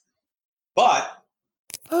work. But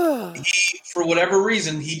for whatever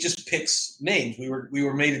reason, he just picks names. We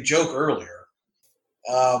were made a joke earlier.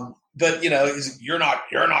 But you're not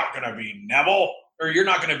going to be Neville, or you're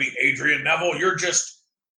not going to be Adrian Neville. You're just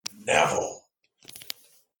Neville.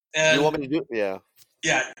 And you want me to do it?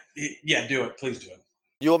 Yeah, do it. Please do it.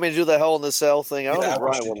 You want me to do the Hell in the Cell thing? I don't think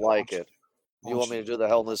Ryan would like it. You want me to do the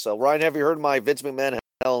Hell in the Cell? Ryan, have you heard my Vince McMahon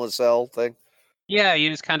Hell in the Cell thing? Yeah, you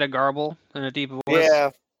just kind of garble in a deep voice.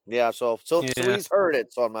 Yeah. So he's heard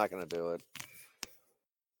it, so I'm not going to do it.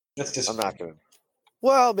 That's just. I'm not going to.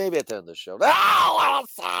 Well, maybe at the end of the show. The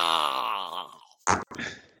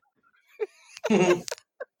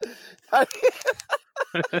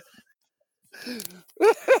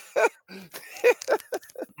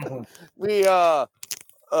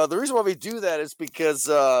reason why we do that is because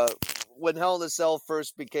when Hell in a Cell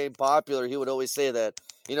first became popular, he would always say that,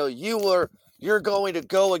 you're going to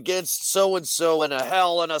go against so and so in a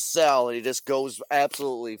Hell in a Cell, and he just goes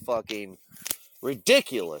absolutely fucking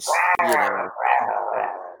ridiculous, and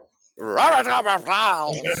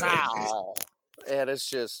it's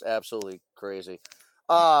just absolutely crazy.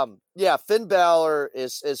 Finn Balor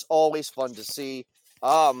is always fun to see.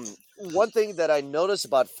 One thing that I noticed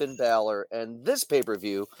about Finn Balor and this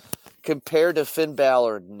pay-per-view compared to Finn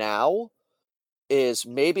Balor now is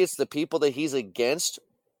maybe it's the people that he's against,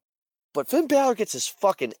 but Finn Balor gets his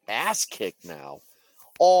fucking ass kicked now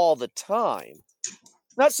all the time.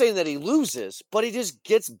 Not saying that he loses, but he just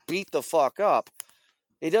gets beat the fuck up.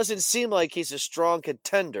 He doesn't seem like he's a strong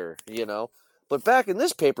contender, you know. But back in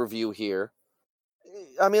this pay-per-view here,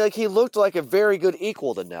 I mean, like, he looked like a very good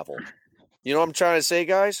equal to Neville. You know what I'm trying to say,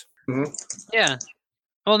 guys? Mm-hmm. Yeah.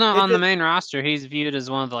 Well, no, on the main roster, he's viewed as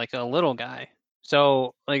one of like a little guy.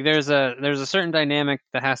 So like, there's a certain dynamic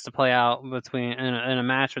that has to play out between in a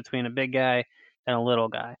match between a big guy and a little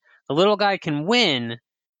guy. The little guy can win,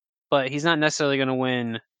 but he's not necessarily going to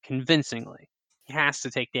win convincingly. He has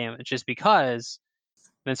to take damage just because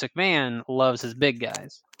Vince McMahon loves his big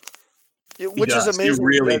guys. Which is amazing.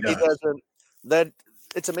 He really that does.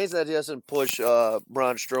 It's amazing that he doesn't push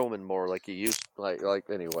Braun Strowman more like he used. Like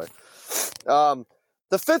anyway.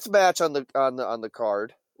 The fifth match on the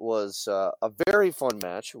card was a very fun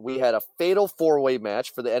match. We had a fatal 4-way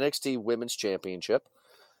match for the NXT Women's Championship.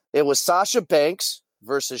 It was Sasha Banks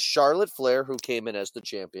versus Charlotte Flair, who came in as the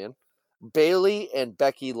champion, Bayley, and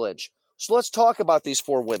Becky Lynch. So let's talk about these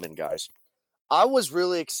 4 women, guys. I was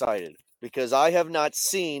really excited because I have not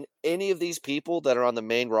seen any of these people that are on the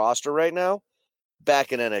main roster right now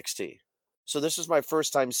back in NXT. So this is my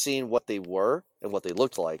first time seeing what they were and what they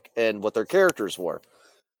looked like and what their characters were.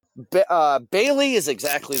 Bayley is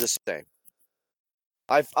exactly the same.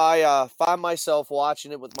 I found myself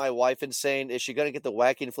watching it with my wife and saying, is she going to get the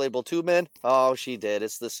wacky inflatable tube man? Oh, she did.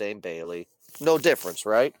 It's the same Bayley. No difference,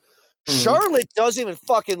 right? Mm-hmm. Charlotte doesn't even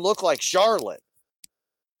fucking look like Charlotte.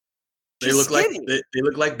 They look skinny. They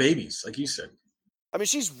look like babies, like you said. I mean,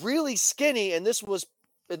 she's really skinny, and this was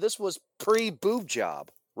pre-boob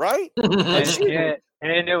job, right? And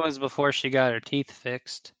it was before she got her teeth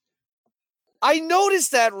fixed. I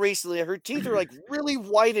noticed that recently. Her teeth are like really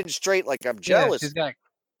white and straight. Like, I'm jealous. Yeah,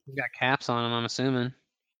 she's got caps on them, I'm assuming.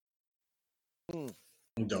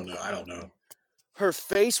 I don't know. Her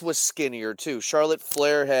face was skinnier too. Charlotte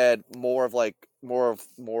Flair had more of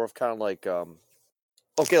kind of like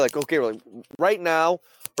right now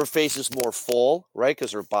her face is more full, right?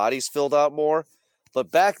 Because her body's filled out more.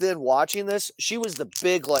 But back then, watching this, she was the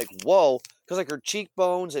big like whoa, because like her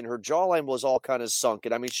cheekbones and her jawline was all kind of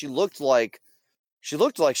sunken. I mean, she looked like she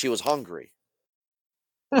was hungry.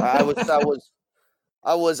 I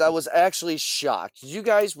was actually shocked.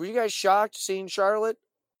 Were you guys shocked seeing Charlotte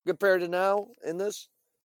compared to now in this?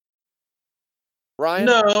 Ryan?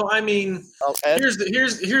 No, I mean, here's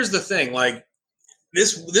the thing. Like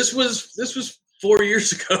this was 4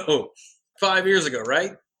 years ago, 5 years ago,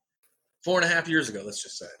 right? 4.5 years ago, let's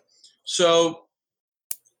just say. So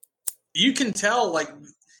you can tell, like,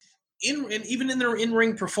 even in their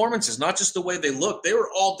in-ring performances, not just the way they look, they were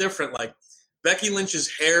all different. Like Becky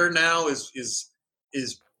Lynch's hair now is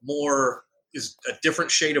a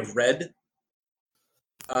different shade of red.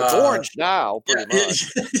 It's orange now, pretty much.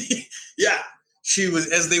 Yeah, she was,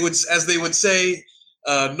 as they would say,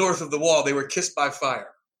 north of the wall. They were kissed by fire.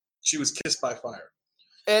 She was kissed by fire.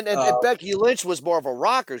 And Becky Lynch was more of a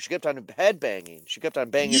rocker. She kept on headbanging. She kept on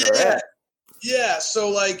banging her head. Yeah, so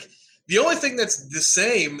like the only thing that's the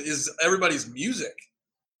same is everybody's music.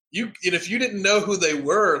 And if you didn't know who they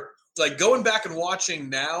were, like going back and watching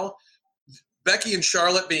now, Becky and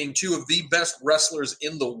Charlotte being 2 of the best wrestlers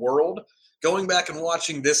in the world, going back and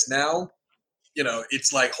watching this now, you know,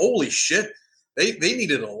 it's like holy shit, they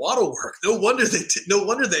needed a lot of work. No wonder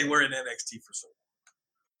they were in NXT for so long.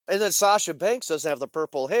 And then Sasha Banks doesn't have the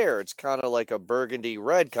purple hair. It's kind of like a burgundy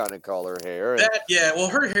red kind of color hair. Well,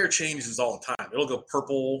 her hair changes all the time. It'll go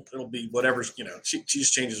purple. It'll be whatever, you know, she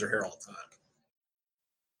just changes her hair all the time.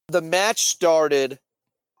 The match started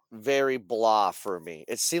very blah for me.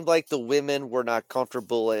 It seemed like the women were not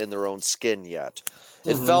comfortable in their own skin yet.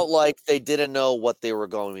 It felt like they didn't know what they were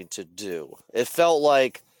going to do. It felt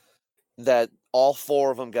like that all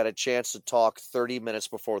 4 of them got a chance to talk 30 minutes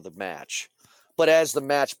before the match. But as the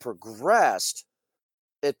match progressed,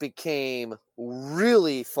 it became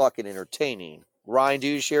really fucking entertaining. Ryan, do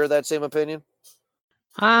you share that same opinion?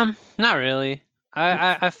 Not really.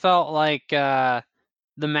 I felt like the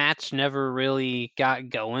match never really got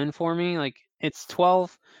going for me. Like it's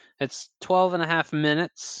 12 and a half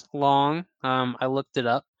minutes long. I looked it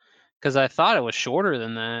up because I thought it was shorter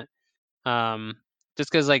than that.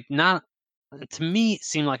 Just because like to me it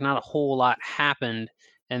seemed like not a whole lot happened.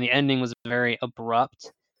 And the ending was very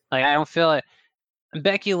abrupt. Like I don't feel like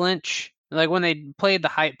Becky Lynch, like when they played the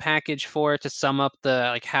hype package for it to sum up the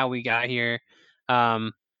like how we got here,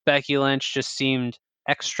 Becky Lynch just seemed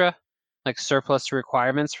extra, like surplus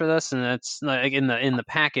requirements for this, and that's like in the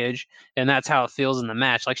package, and that's how it feels in the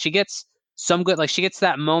match. Like she gets some good, like she gets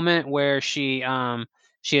that moment where she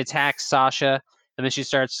attacks Sasha and then she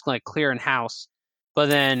starts like clearing house, but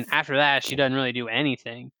then after that she doesn't really do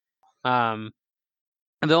anything. The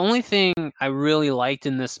only thing I really liked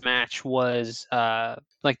in this match was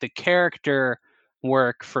like the character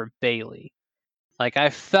work for Bayley. Like I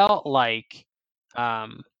felt like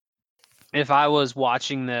if I was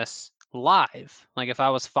watching this live, like if I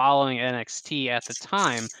was following NXT at the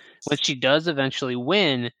time, when she does eventually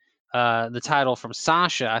win the title from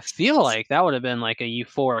Sasha, I feel like that would have been like a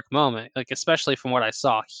euphoric moment, like especially from what I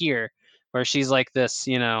saw here, where she's like this,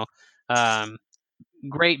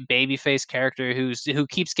 great babyface character who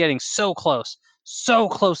keeps getting so close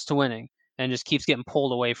to winning, and just keeps getting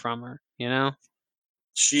pulled away from her.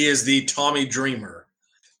 She is the Tommy Dreamer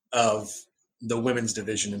of the women's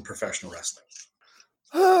division in professional wrestling.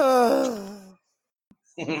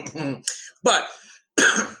 But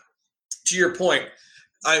to your point,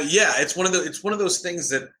 it's one of those things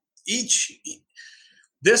that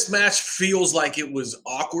this match feels like it was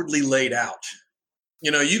awkwardly laid out.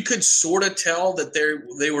 You could sort of tell that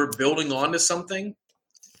they were building onto something.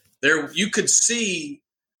 You could see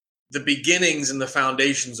the beginnings and the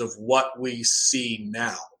foundations of what we see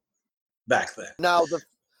now back then.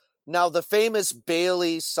 Now the famous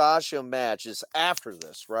Bayley Sasha match is after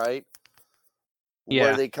this, right? Yeah.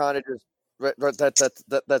 Where they kind of just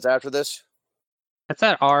that's after this. That's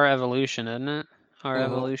at our Evolution, isn't it? Our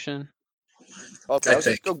Evolution.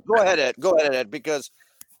 Okay, go ahead, Ed. Go ahead, Ed, because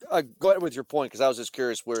go ahead with your point, because I was just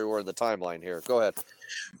curious where we were in the timeline here. Go ahead.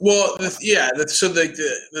 Well, so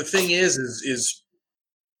the thing is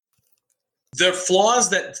the flaws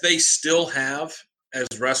that they still have as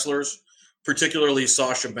wrestlers, particularly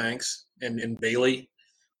Sasha Banks and Bayley.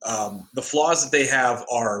 The flaws that they have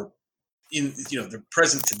are they're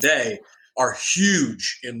present today are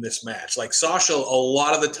huge in this match. Like Sasha, a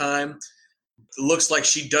lot of the time, looks like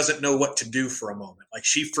she doesn't know what to do for a moment. Like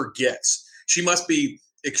she forgets. She must be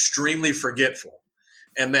extremely forgetful,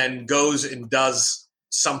 and then goes and does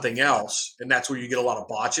something else, and that's where you get a lot of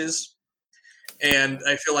botches. And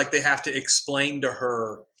I feel like they have to explain to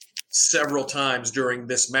her several times during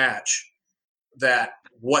this match that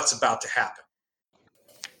what's about to happen.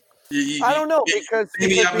 I don't know, because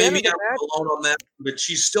maybe I'm alone on that, but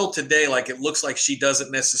she's still today. Like it looks like she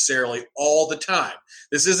doesn't necessarily all the time.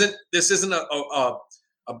 This isn't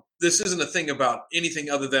a thing about anything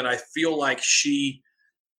other than I feel like she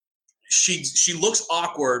looks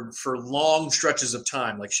awkward for long stretches of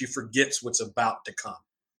time, like she forgets what's about to come.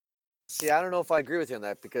 See, I don't know if I agree with you on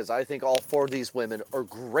that, because I think all four of these women are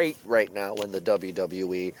great right now in the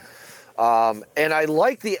WWE. And I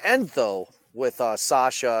like the end, though, with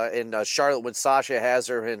Sasha and Charlotte, when Sasha has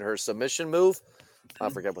her in her submission move. I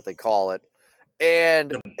forget what they call it.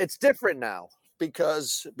 And it's different now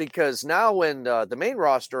because now when the main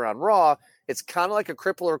roster on Raw, it's kind of like a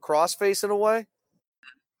crippler crossface in a way.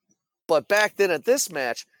 But back then at this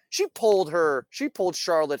match, she pulled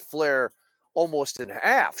Charlotte Flair almost in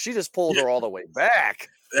half. She just pulled her all the way back.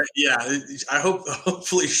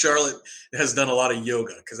 Hopefully Charlotte has done a lot of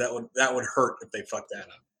yoga, because that would hurt if they fucked that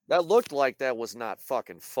up. That looked like that was not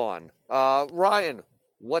fucking fun. Ryan,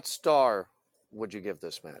 what star would you give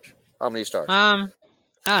this match? How many stars? I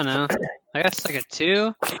don't know. I guess like a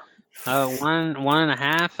 2, 1.5.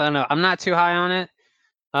 I don't know. I'm not too high on it.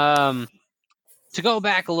 To go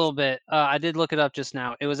back a little bit, I did look it up just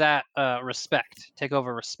now. It was at Respect,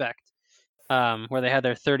 Takeover Respect, where they had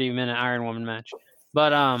their 30-minute Iron Woman match.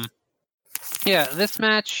 But this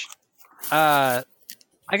match, I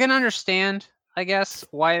can understand, I guess,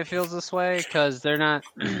 why it feels this way, because they're not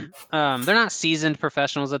seasoned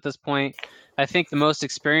professionals at this point. I think the most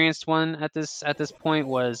experienced one at this point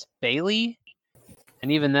was Bayley,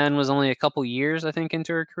 and even then was only a couple years, I think,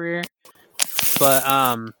 into her career. But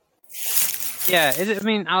I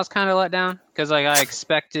was kind of let down, because like I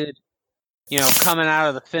expected, coming out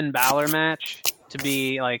of the Finn Balor match to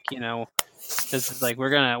be like, this is like we're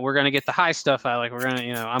gonna get the high stuff out. Like we're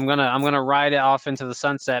gonna, I'm gonna ride it off into the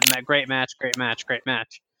sunset. Great match.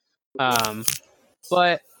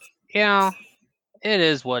 But it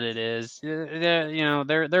is what it is.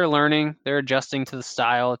 They're learning. They're adjusting to the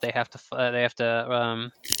style that they have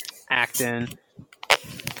to act in.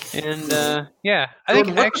 And I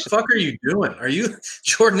Jordan, think what the fuck are you doing? Are you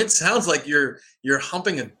Jordan? It sounds like you're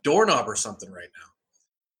humping a doorknob or something right now.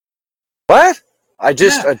 What? I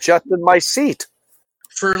just adjusted my seat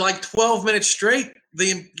for like 12 minutes straight.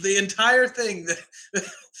 The entire thing,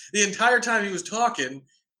 the entire time he was talking,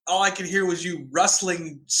 all I could hear was you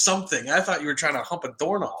rustling something. I thought you were trying to hump a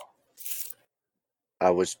doorknob.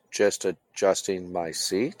 I was just adjusting my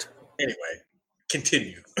seat. Anyway,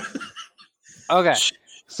 continue. Okay,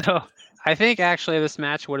 so I think actually this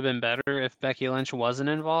match would have been better if Becky Lynch wasn't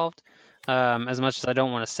involved. As much as I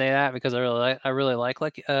don't want to say that because I really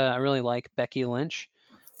like Becky Lynch.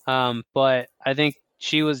 But I think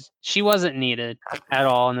she wasn't needed at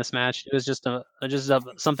all in this match. It was just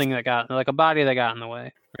something that got like a body that got in the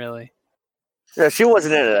way, really. Yeah, she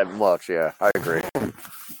wasn't in it that much. Yeah, I agree.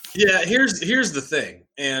 Yeah, here's the thing,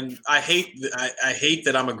 and I hate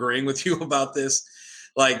that I'm agreeing with you about this.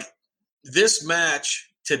 Like this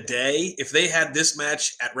match today, if they had this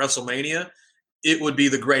match at WrestleMania, it would be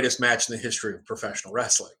the greatest match in the history of professional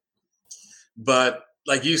wrestling. But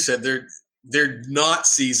like you said, they're not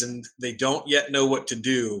seasoned. They don't yet know what to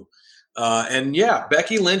do. And yeah,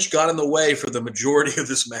 Becky Lynch got in the way for the majority of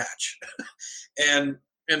this match. and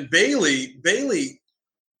Bayley,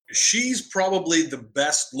 she's probably the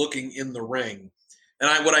best looking in the ring.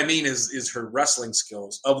 And what I mean is her wrestling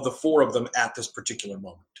skills of the four of them at this particular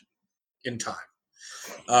moment in time.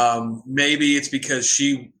 Maybe it's because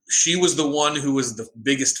she was the one who was the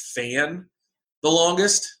biggest fan the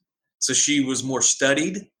longest, so she was more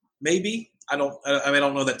studied. Maybe I don't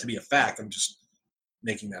know that to be a fact. I'm just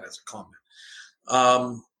making that as a comment.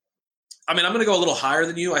 I'm going to go a little higher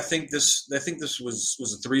than you. I think this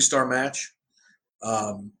was a 3-star match.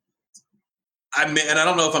 And I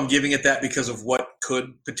don't know if I'm giving it that because of what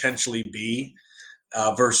could potentially be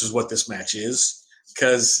versus what this match is.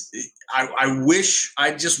 Because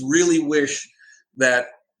I just really wish that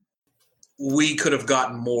we could have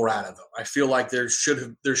gotten more out of them. I feel like there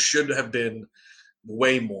should have been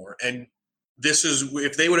way more. And this is,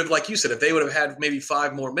 if they would have, like you said, if they would have had maybe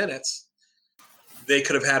 5 more minutes, they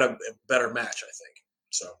could have had a better match, I think.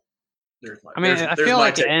 So there's my. I feel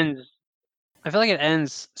like it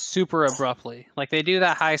ends super abruptly. Like they do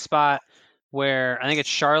that high spot where I think it's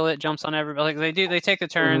Charlotte jumps on everybody. Like they take the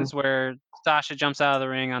turns where Sasha jumps out of the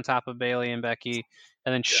ring on top of Bayley and Becky,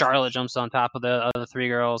 and then Charlotte jumps on top of the other 3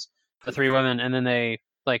 girls, the 3 women, and then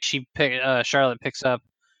Charlotte picks up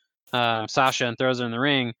Sasha and throws her in the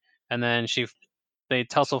ring, and then they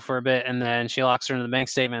tussle for a bit, and then she locks her into the bank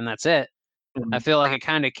statement, and that's it. I feel like it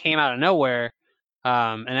kind of came out of nowhere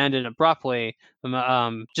and ended abruptly,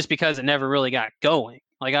 just because it never really got going.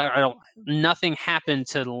 Like nothing happened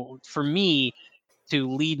for me to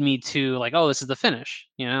lead me to like, oh, this is the finish.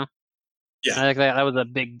 You know? Yeah. I think that was a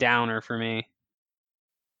big downer for me.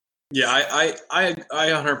 Yeah, I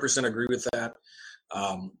 100% agree with that.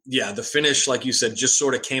 The finish, like you said, just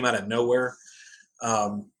sort of came out of nowhere.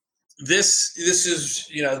 This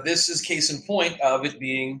is case in point of it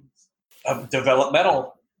being a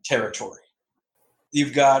developmental territory.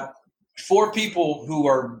 You've got 4 people who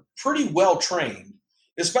are pretty well trained,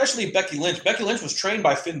 especially Becky Lynch. Becky Lynch was trained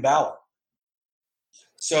by Finn Balor.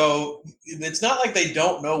 So it's not like they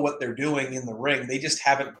don't know what they're doing in the ring. They just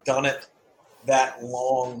haven't done it that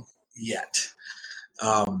long yet.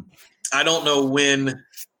 I don't know when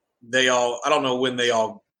they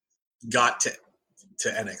all got to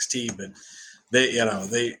NXT, but they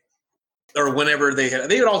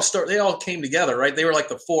all came together, right? They were like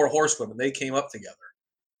the 4 horsewomen. They came up together,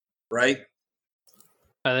 right?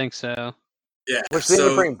 I think so. Yeah. Which they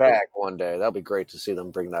would bring back one day. That'd be great to see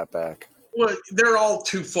them bring that back. Well, they're all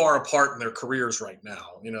too far apart in their careers right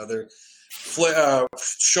now. They're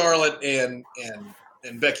Charlotte and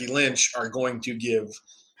Becky Lynch are going to give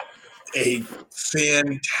a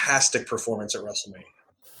fantastic performance at WrestleMania.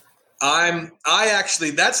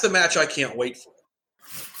 That's the match I can't wait for.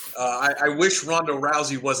 I wish Ronda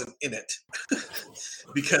Rousey wasn't in it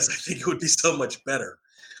because I think it would be so much better.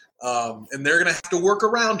 And they're going to have to work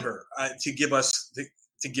around her to give us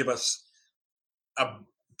a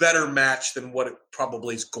better match than what it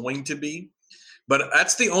probably is going to be. But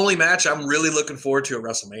that's the only match I'm really looking forward to at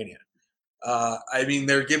WrestleMania.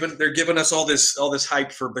 They're giving us all this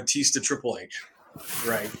hype for Batista Triple H,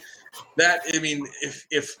 right?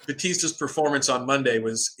 If Batista's performance on Monday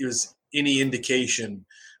was any indication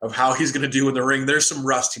of how he's going to do in the ring, there's some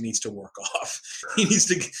rust he needs to work off.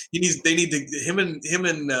 Him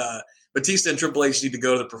and Batista and Triple H need to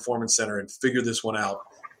go to the Performance Center and figure this one out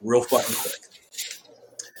real fucking quick.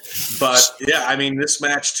 But yeah, this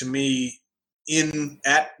match to me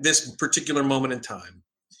at this particular moment in time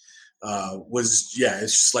it's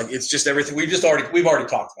just everything we've already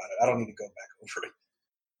talked about it. I don't need to go back over it.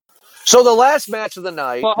 So the last match of the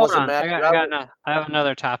night was a match. I have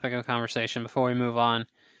another topic of conversation before we move on.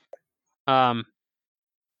 I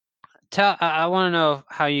want to know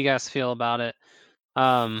how you guys feel about it.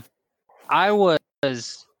 I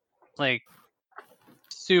was like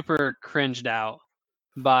super cringed out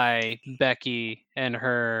by Becky and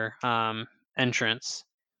her entrance,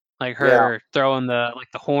 like her throwing the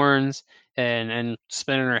horns and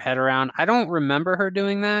spinning her head around. I don't remember her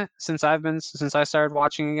doing that since I started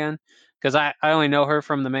watching again, because I only know her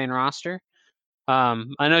from the main roster.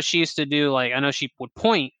 I know she used to do I know she would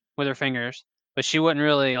point with her fingers, but she wouldn't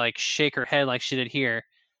really like shake her head like she did here.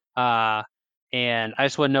 And I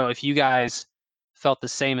just want to know if you guys felt the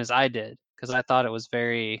same as I did, because I thought it was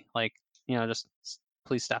very just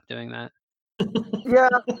please stop doing that. Yeah.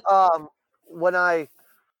 When I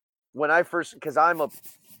first, because I'm a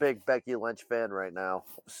big Becky Lynch fan right now,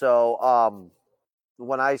 so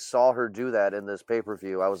when I saw her do that in this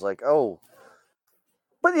pay-per-view, I was like, oh.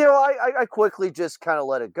 But I quickly just kind of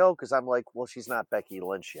let it go, because I'm like, well, she's not Becky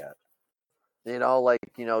Lynch yet.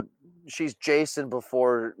 She's Jason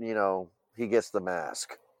before he gets the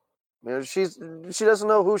mask. She doesn't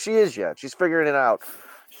know who she is yet. She's figuring it out.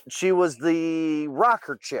 She was the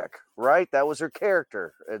rocker chick, right? That was her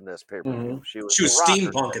character in this pay-per-view. Mm-hmm. She was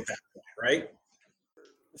steampunk at that point, right?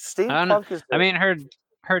 Steampunk is. I mean, her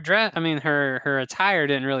dress. I mean, her attire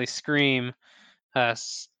didn't really scream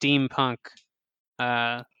steampunk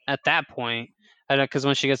at that point. I know, because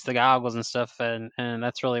when she gets the goggles and stuff, and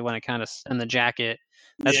that's really when it kind of, and the jacket,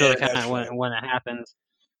 that's really kind of when it happens.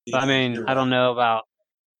 But I mean, I don't know about.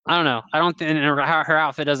 I don't know. I don't think her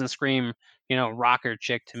outfit doesn't scream, rocker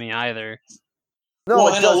chick to me either. No,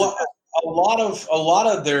 well, and a lot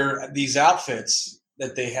of these outfits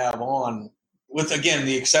that they have on, with again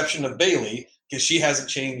the exception of Bayley, because she hasn't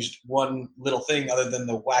changed one little thing other than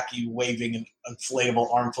the wacky waving and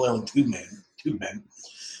inflatable arm flailing tube men.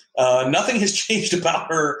 Nothing has changed about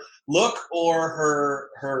her look or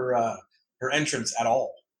her entrance at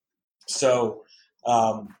all. So.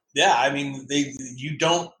 Yeah, I mean,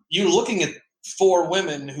 you're looking at 4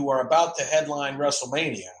 women who are about to headline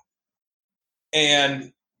WrestleMania,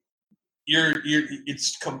 and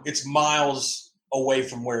it's miles away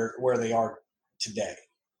from where they are today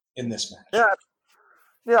in this match.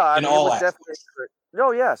 Yeah. I mean, it was definitely.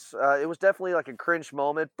 No, yes, it was definitely like a cringe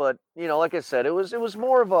moment, but like I said, it was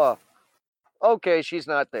more of a, okay, she's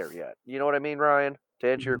not there yet. You know what I mean, Ryan?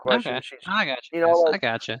 To answer your question, okay. I got you. I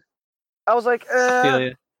got you. I was like, I feel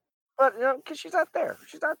you. But because she's not there.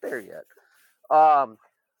 She's not there yet.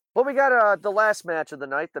 But we got the last match of the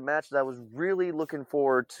night, the match that I was really looking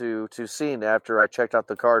forward to seeing after I checked out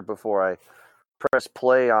the card before I pressed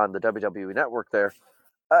play on the WWE Network there.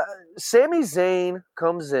 Sami Zayn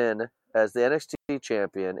comes in as the NXT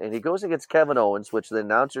champion, and he goes against Kevin Owens, which the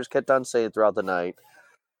announcers kept on saying throughout the night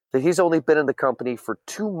that he's only been in the company for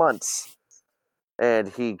 2 months, and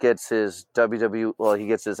he gets his he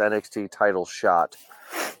gets his NXT title shot.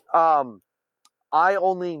 I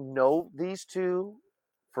only know these two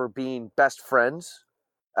for being best friends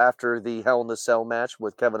after the Hell in the Cell match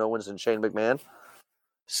with Kevin Owens and Shane McMahon.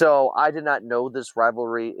 So I did not know this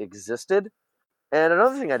rivalry existed. And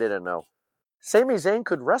another thing I didn't know, Sami Zayn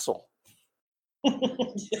could wrestle. Yeah.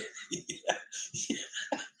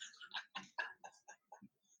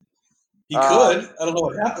 He could. I don't know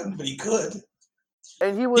what happened, but he could.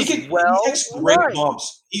 And he was he takes great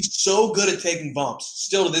bumps. He's so good at taking bumps.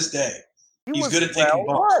 Still to this day, he's good at taking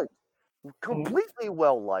bumps. Completely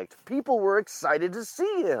well liked. People were excited to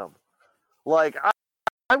see him. Like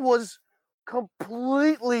I was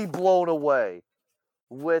completely blown away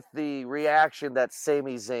with the reaction that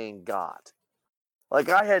Sami Zayn got. Like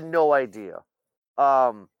I had no idea.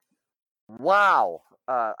 Wow.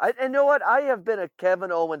 And you know what? I have been a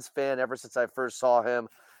Kevin Owens fan ever since I first saw him.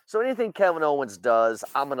 So anything Kevin Owens does,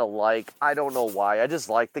 I'm going to like. I don't know why. I just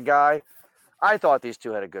like the guy. I thought these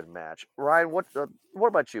two had a good match. Ryan, what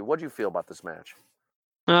about you? What did you feel about this match?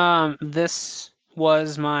 This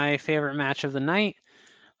was my favorite match of the night.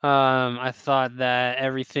 I thought that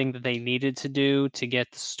everything that they needed to do to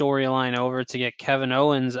get the storyline over, to get Kevin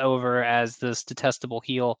Owens over as this detestable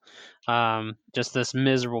heel, just this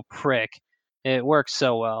miserable prick, it works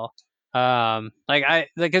so well.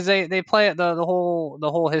 Because they play the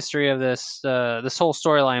whole history of this whole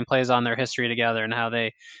storyline plays on their history together, and how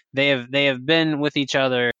they have been with each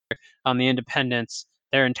other on the independents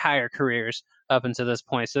their entire careers up until this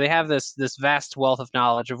point. So they have this vast wealth of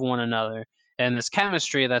knowledge of one another, and this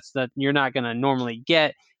chemistry that you're not going to normally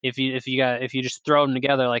get if you just throw them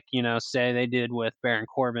together, like say they did with Baron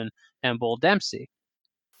Corbin and Bull Dempsey,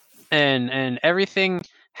 and everything,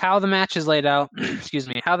 how the match is laid out. Excuse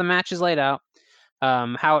me, how the match is laid out,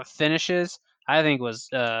 how it finishes, I think was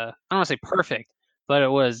I don't want to say perfect, but it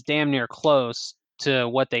was damn near close to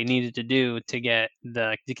what they needed to do to get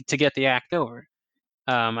the act over.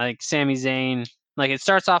 I think Sami Zayn, it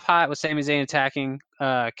starts off hot with Sami Zayn attacking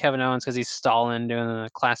Kevin Owens because he's stalling, doing the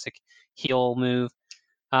classic heel move,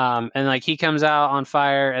 and he comes out on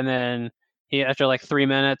fire, and then after like 3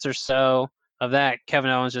 minutes or so of that,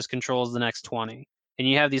 Kevin Owens just controls the next 20. And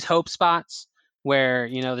you have these hope spots where,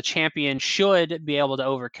 the champion should be able to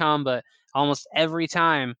overcome, but almost every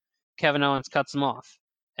time Kevin Owens cuts him off.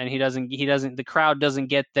 And the crowd doesn't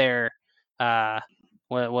get their their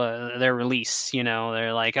release,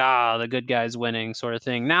 they're like, the good guy's winning sort of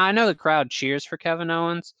thing. Now I know the crowd cheers for Kevin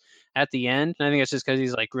Owens at the end, and I think it's just because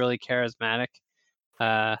he's like really charismatic.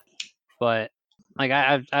 But like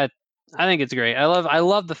I think it's great. I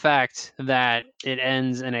love the fact that it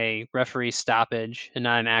ends in a referee stoppage and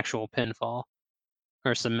not an actual pinfall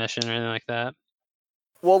or submission or anything like that.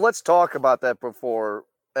 Well, let's talk about that before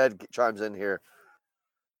Ed chimes in here.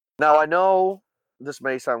 Now, I know this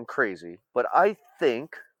may sound crazy, but I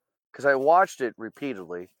think, because I watched it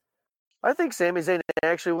repeatedly, I think Sami Zayn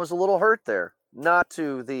actually was a little hurt there. Not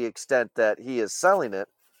to the extent that he is selling it.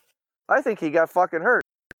 I think he got fucking hurt.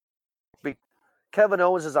 Kevin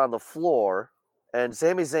Owens is on the floor, and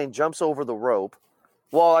Sami Zayn jumps over the rope.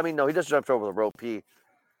 Well, I mean, no, he doesn't jump over the rope. He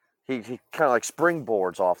kind of like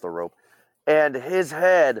springboards off the rope. And his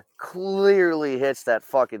head clearly hits that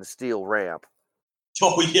fucking steel ramp.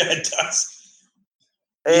 Oh, yeah, it does.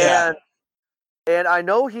 And I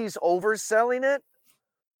know he's overselling it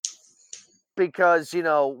because,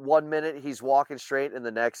 1 minute he's walking straight and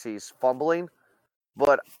the next he's fumbling.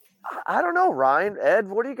 But I don't know, Ryan, Ed,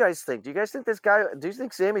 what do you guys think? Do you guys think do you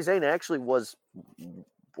think Sami Zayn actually was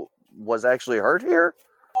actually hurt here?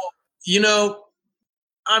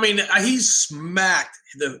 I mean, he smacked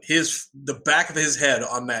the back of his head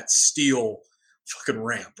on that steel fucking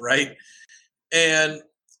ramp, right? And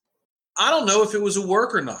I don't know if it was a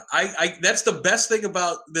work or not. I that's the best thing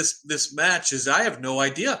about this match is I have no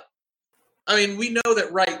idea. I mean, we know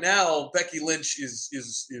that right now Becky Lynch is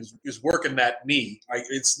working that knee.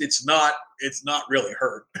 It's not really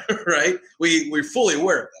hurt, right? We're fully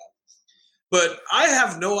aware of that. But I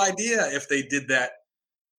have no idea if they did that.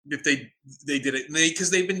 If they did it, because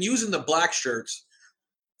they've been using the black shirts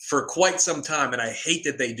for quite some time, and I hate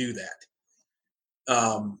that they do that.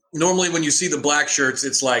 Normally, when you see the black shirts,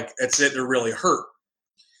 it's like that's it; they're really hurt,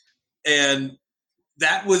 and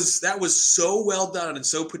that was so well done and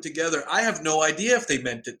so put together. I have no idea if they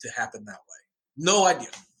meant it to happen that way. No idea.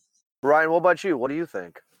 Ryan, what about you? What do you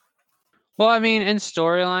think? Well, I mean, in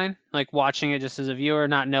storyline, like watching it just as a viewer,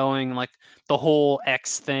 not knowing like the whole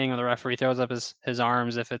X thing, or the referee throws up his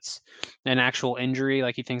arms if it's an actual injury,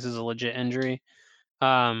 like he thinks is a legit injury.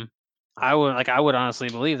 I would honestly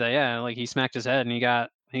believe that, yeah, like he smacked his head and he got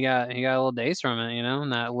a little daze from it,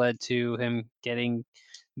 and that led to him getting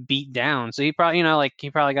beat down. So he probably,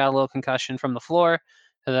 got a little concussion from the floor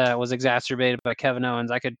that was exacerbated by Kevin Owens.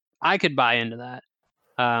 I could buy into that.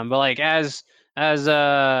 But like as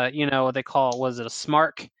what they call it, was it a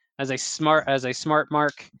smart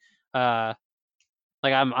mark?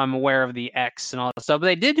 Like I'm aware of the X and all that stuff. But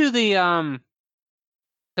they did do the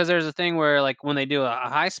because there's a thing where like when they do a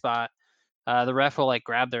high spot, the ref will like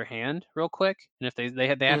grab their hand real quick, and if they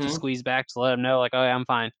have to squeeze back to let them know like, oh yeah, I'm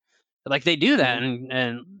fine. But, like they do that,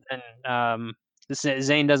 and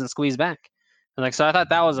Zayn doesn't squeeze back. And, like, so I thought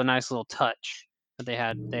that was a nice little touch that they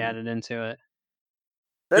added into it.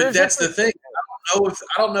 But that's the thing. I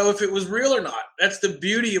don't know if it was real or not. That's the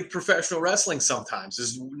beauty of professional wrestling sometimes,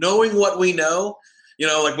 is knowing what we know.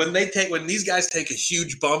 Like when these guys take a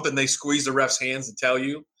huge bump and they squeeze the ref's hands to tell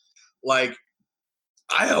you, like,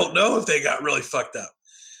 I don't know if they got really fucked up.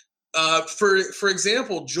 For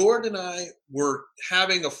example, Jordan and I were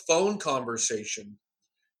having a phone conversation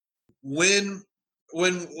when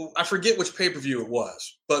I forget which pay-per-view it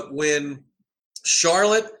was, but when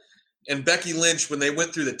Charlotte and Becky Lynch, when they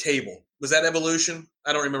went through the table, was that Evolution?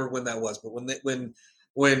 I don't remember when that was, but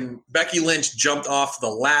when Becky Lynch jumped off the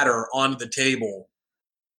ladder onto the table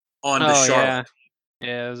onto Charlotte.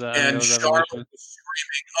 Yeah, it was Charlotte was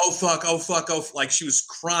screaming, "Oh fuck! Oh fuck! Oh!" Like she was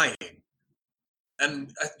crying.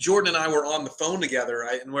 And Jordan and I were on the phone together,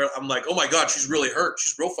 and I'm like, "Oh my god, she's really hurt.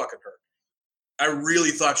 She's real fucking hurt." I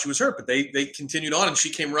really thought she was hurt, but they continued on, and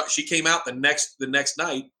she came out the next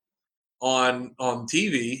night on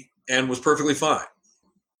TV and was perfectly fine.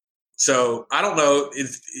 So I don't know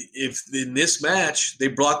if in this match they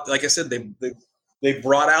brought, like I said, they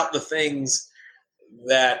brought out the things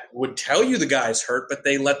that would tell you the guy's hurt, but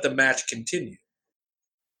they let the match continue.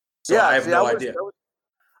 So yeah, I have no idea.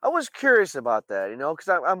 I was curious about that, because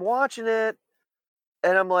I'm watching it,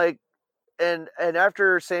 and I'm like, and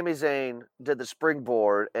after Sami Zayn did the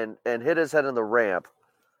springboard and hit his head on the ramp,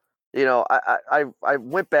 I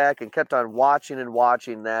went back and kept on watching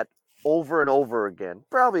that over and over again,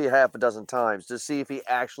 probably half a dozen times, to see if he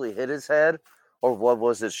actually hit his head or what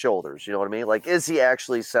was his shoulders. You know what I mean? Like, is he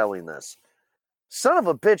actually selling this? son of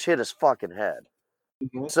a bitch hit his fucking head.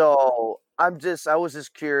 Mm-hmm. So I was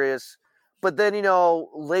just curious. But then,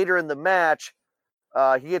 later in the match,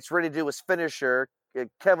 he gets ready to do his finisher.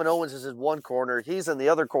 Kevin Owens is in one corner. He's in the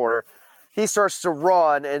other corner. He starts to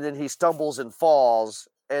run, and then he stumbles and falls,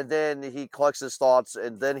 and then he collects his thoughts,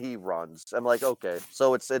 and then he runs. I'm like, okay,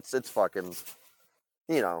 so it's fucking,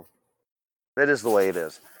 it is the way it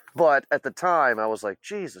is. But at the time, I was like,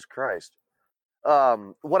 Jesus Christ.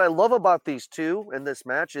 What I love about these two in this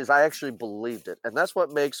match is I actually believed it. And that's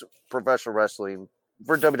what makes professional wrestling,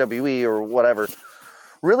 for WWE or whatever,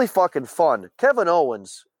 really fucking fun. Kevin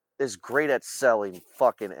Owens is great at selling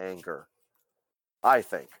fucking anger, I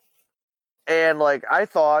think. And, I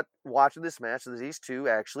thought watching this match that these two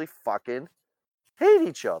actually fucking hate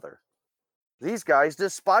each other. These guys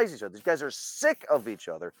despise each other. These guys are sick of each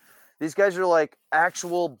other. These guys are like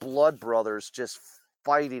actual blood brothers just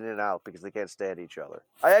fighting it out because they can't stand each other.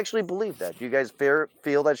 I actually believe that. Do you guys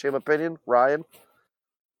feel that same opinion, Ryan?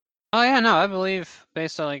 Oh yeah, no, I believe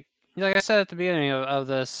based on like I said at the beginning of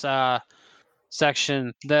this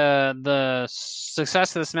section, the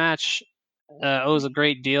success of this match owes a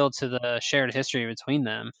great deal to the shared history between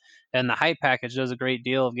them, and the hype package does a great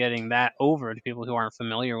deal of getting that over to people who aren't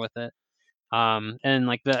familiar with it. And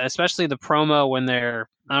especially the promo when I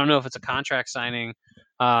don't know if it's a contract signing,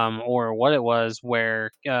 or what it was, where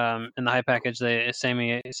in the hype package,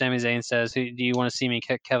 Sami Zayn says, "Do you want to see me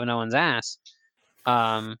kick Kevin Owens' ass?"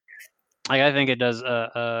 I think it does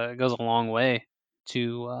goes a long way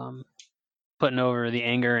to putting over the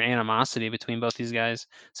anger and animosity between both these guys,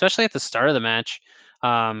 especially at the start of the match,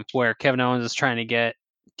 where Kevin Owens is trying to get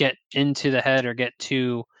into the head or get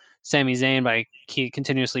to Sami Zayn by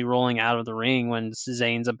continuously rolling out of the ring when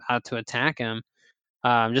Zayn's about to attack him.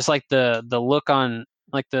 Just like the look on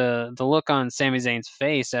the look on Sami Zayn's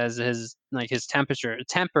face as his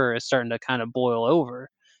temper is starting to kind of boil over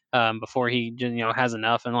before he has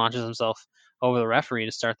enough and launches himself over the referee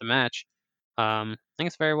to start the match. I think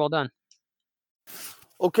it's very well done.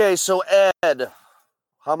 Okay, so Ed,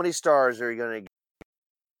 how many stars are you going to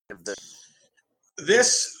give this?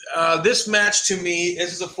 This match to me,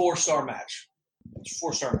 this is a 4-star match. It's a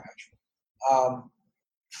 4-star match.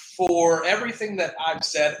 For everything that I've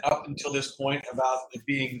said up until this point about it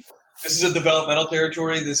being, this is a developmental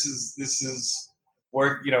territory. This is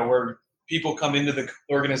where where people come into the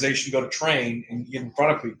organization, go to train, and get in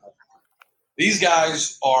front of people. These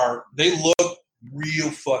guys they look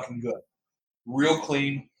real fucking good, real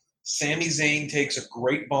clean. Sami Zayn takes a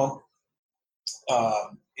great bump,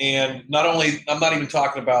 and not only, I'm not even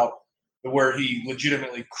talking about where he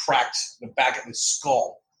legitimately cracked the back of his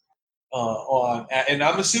skull. And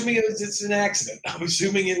I'm assuming it's an accident. I'm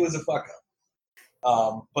assuming it was a fuck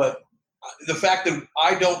up. But the fact that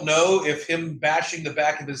I don't know if him bashing the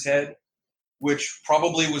back of his head, which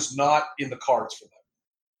probably was not in the cards for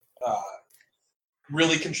them,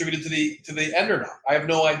 really contributed to the end or not. I have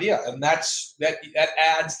no idea, and that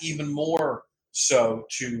adds even more so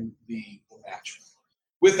to the match.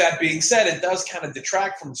 With that being said, it does kind of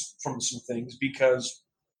detract from some things because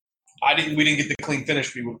we didn't get the clean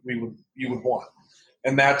finish you would want,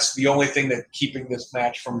 and that's the only thing that keeping this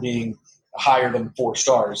match from being higher than 4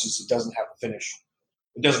 stars is it doesn't have a finish.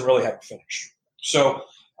 It doesn't really have a finish. So,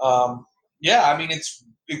 I mean, it's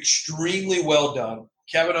extremely well done.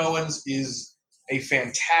 Kevin Owens is a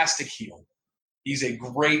fantastic heel. He's a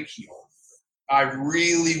great heel. I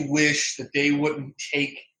really wish that they wouldn't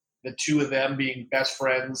take the two of them being best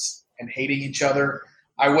friends and hating each other.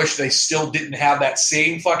 I wish they still didn't have that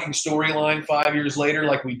same fucking storyline 5 years later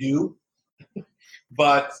like we do.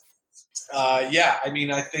 But, I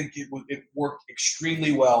mean, I think it worked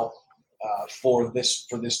extremely well for this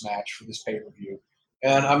match, for this pay-per-view.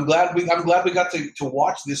 And I'm glad we got to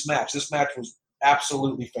watch this match. This match was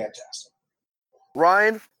absolutely fantastic.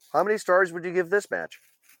 Ryan, how many stars would you give this match?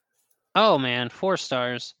 Oh man, 4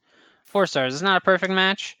 stars. 4 stars. It's not a perfect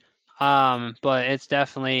match, but it's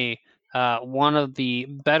definitely one of the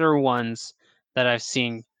better ones that I've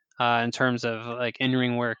seen in terms of like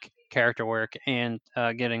in-ring work, character work, and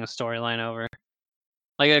getting a storyline over.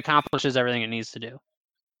 Like, it accomplishes everything it needs to do.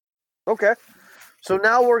 Okay. So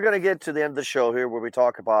now we're going to get to the end of the show here where we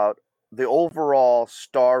talk about the overall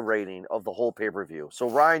star rating of the whole pay-per-view. So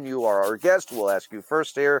Ryan, you are our guest. We'll ask you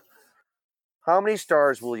first here. How many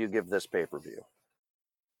stars will you give this pay-per-view?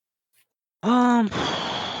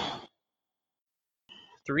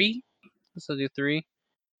 3. Let's do 3.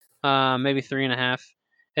 Maybe 3.5.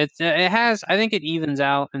 It has, I think it evens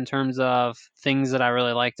out in terms of things that I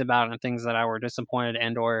really liked about it and things that I were disappointed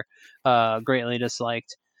and or greatly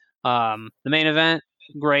disliked. The main event,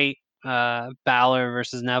 great. Balor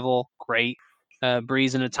versus Neville, great.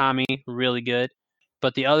 Breeze and Itami, really good.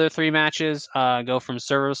 But the other 3 matches go from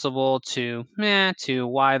serviceable to meh to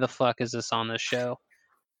why the fuck is this on this show?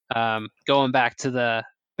 Going back to the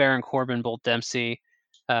Baron Corbin Bolt Dempsey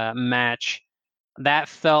match, that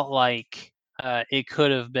felt like it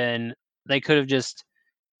could have been. They could have just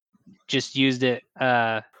used it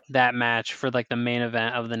that match for like the main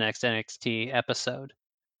event of the next NXT episode.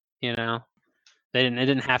 You know, it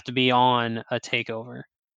didn't have to be on a takeover.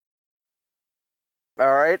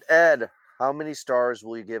 All right, Ed, how many stars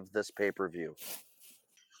will you give this pay-per-view?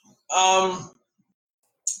 I'm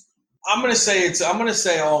gonna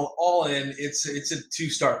say all in. It's a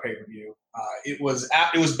 2-star pay-per-view. It was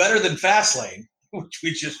better than Fastlane, which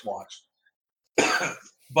we just watched.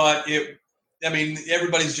 But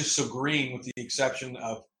everybody's just so green, with the exception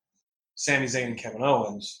of Sami Zayn and Kevin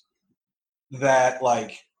Owens, that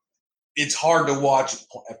like it's hard to watch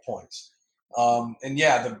at points. And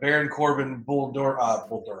yeah, the Baron Corbin Bull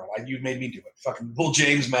Durham, you made me do it. Fucking Bull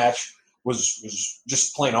James match was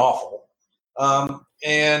just plain awful.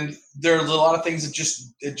 And there's a lot of things that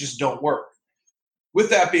just don't work. With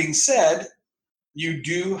that being said, you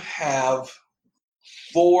do have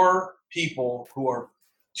 4 people who are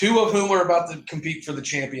 2 of whom are about to compete for the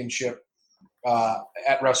championship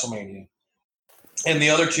at WrestleMania, and the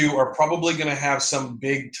other 2 are probably going to have some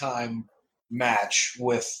big time match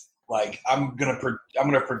with, like, I'm gonna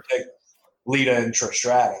predict Lita and Trish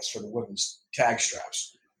Stratus for the women's tag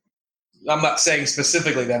straps. I'm not saying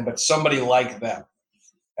specifically them, but somebody like them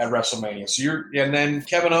at WrestleMania. So and then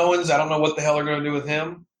Kevin Owens, I don't know what the hell they're going to do with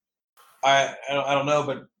him. I don't know,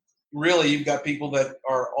 but really you've got people that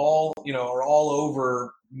are all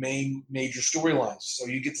over major storylines. So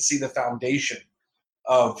you get to see the foundation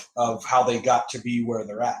of how they got to be where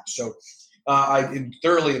they're at. So I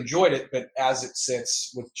thoroughly enjoyed it, but as it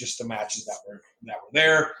sits with just the matches that were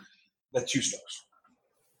there, the 2 stars.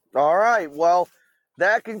 All right, well,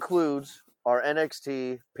 that concludes our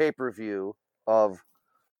NXT pay-per-view of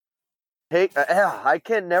I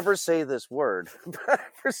can never say this word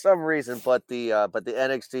for some reason, but the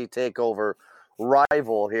NXT TakeOver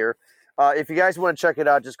rival here. If you guys want to check it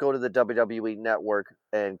out, just go to the WWE Network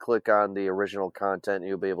and click on the original content. And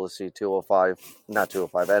you'll be able to see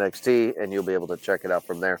NXT, and you'll be able to check it out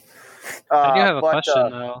from there. I do have a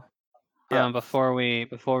question though. Yeah. Before we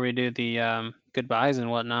do the goodbyes and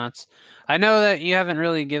whatnots, I know that you haven't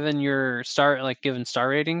really given star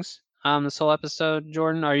ratings this whole episode,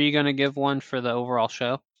 Jordan. Are you going to give one for the overall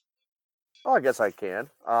show? Oh, I guess I can.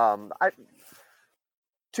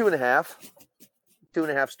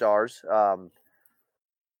 2.5 stars.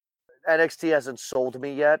 NXT hasn't sold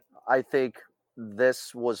me yet. I think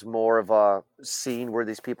this was more of a scene where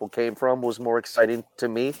these people came from was more exciting to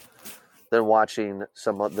me than watching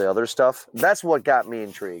some of the other stuff. That's what got me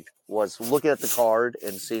intrigued, was looking at the card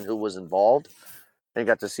and seeing who was involved and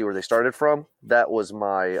got to see where they started from. That was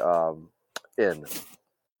my in.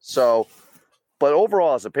 So, but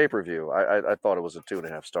overall as a pay-per-view, I thought it was a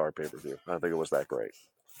 2.5 star pay-per-view. I don't think it was that great.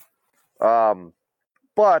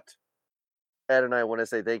 But Ed and I want to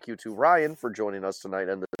say thank you to Ryan for joining us tonight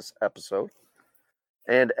in this episode.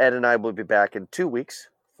 And Ed and I will be back in 2 weeks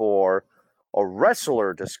for a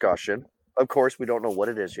wrestler discussion. Of course, we don't know what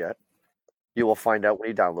it is yet. You will find out when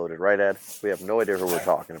you download it, right, Ed? We have no idea who we're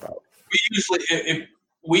talking about.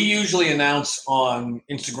 We usually announce on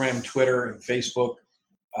Instagram, Twitter, and Facebook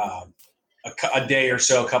a day or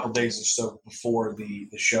so, a couple days or so before the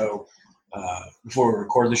show, before we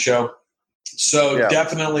record the show. So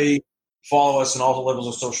definitely follow us on all the levels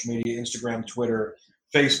of social media: Instagram, Twitter,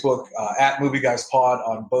 Facebook, at Movie Guys Pod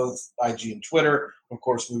on both IG and Twitter. Of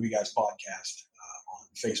course, Movie Guys Podcast on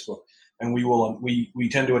Facebook. And we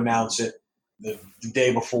tend to announce it the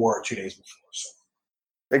day before or 2 days before. So.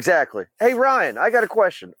 Exactly. Hey, Ryan, I got a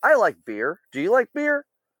question. I like beer. Do you like beer?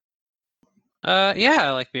 Yeah,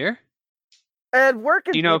 I like beer. And where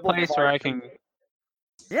can Do you know a place where I can?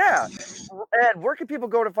 Yeah. And where can people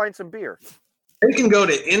go to find some beer? They can go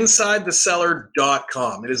to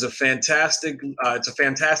InsideTheCellar.com. It is a fantastic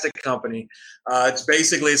company.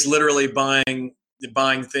 It's literally buying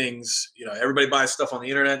things. You know, everybody buys stuff on the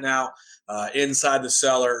internet now. Inside the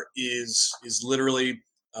Cellar is literally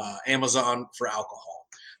Amazon for alcohol.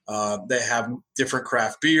 They have different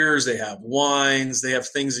craft beers. They have wines. They have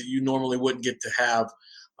things that you normally wouldn't get to have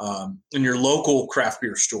in your local craft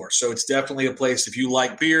beer store. So it's definitely a place, if you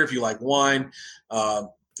like beer, if you like wine,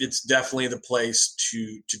 it's definitely the place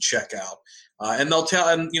to check out. And they'll tell,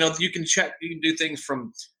 and you can do things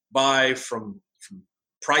from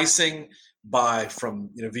pricing, buy from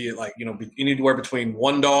via anywhere between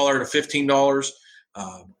 $1 to $15.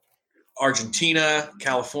 Argentina,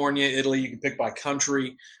 California, Italy. You can pick by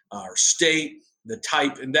country or state, the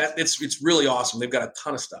type, and that it's really awesome. They've got a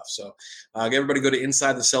ton of stuff. So everybody go to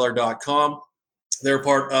InsideTheCellar.com. They're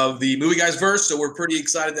part of the Movie Guys verse, so we're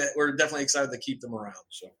definitely excited to keep them around.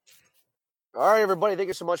 So. All right, everybody. Thank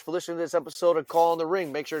you so much for listening to this episode of Call in the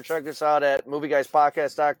Ring. Make sure to check us out at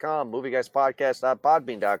movieguyspodcast.com,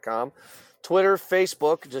 movieguyspodcast.podbean.com, Twitter,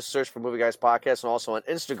 Facebook. Just search for Movie Guys Podcast, and also on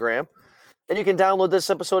Instagram. And you can download this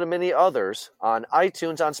episode and many others on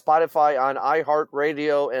iTunes, on Spotify, on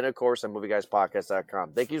iHeartRadio, and, of course, on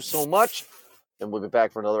movieguyspodcast.com. Thank you so much, and we'll be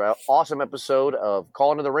back for another awesome episode of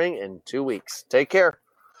Call in the Ring in 2 weeks. Take care.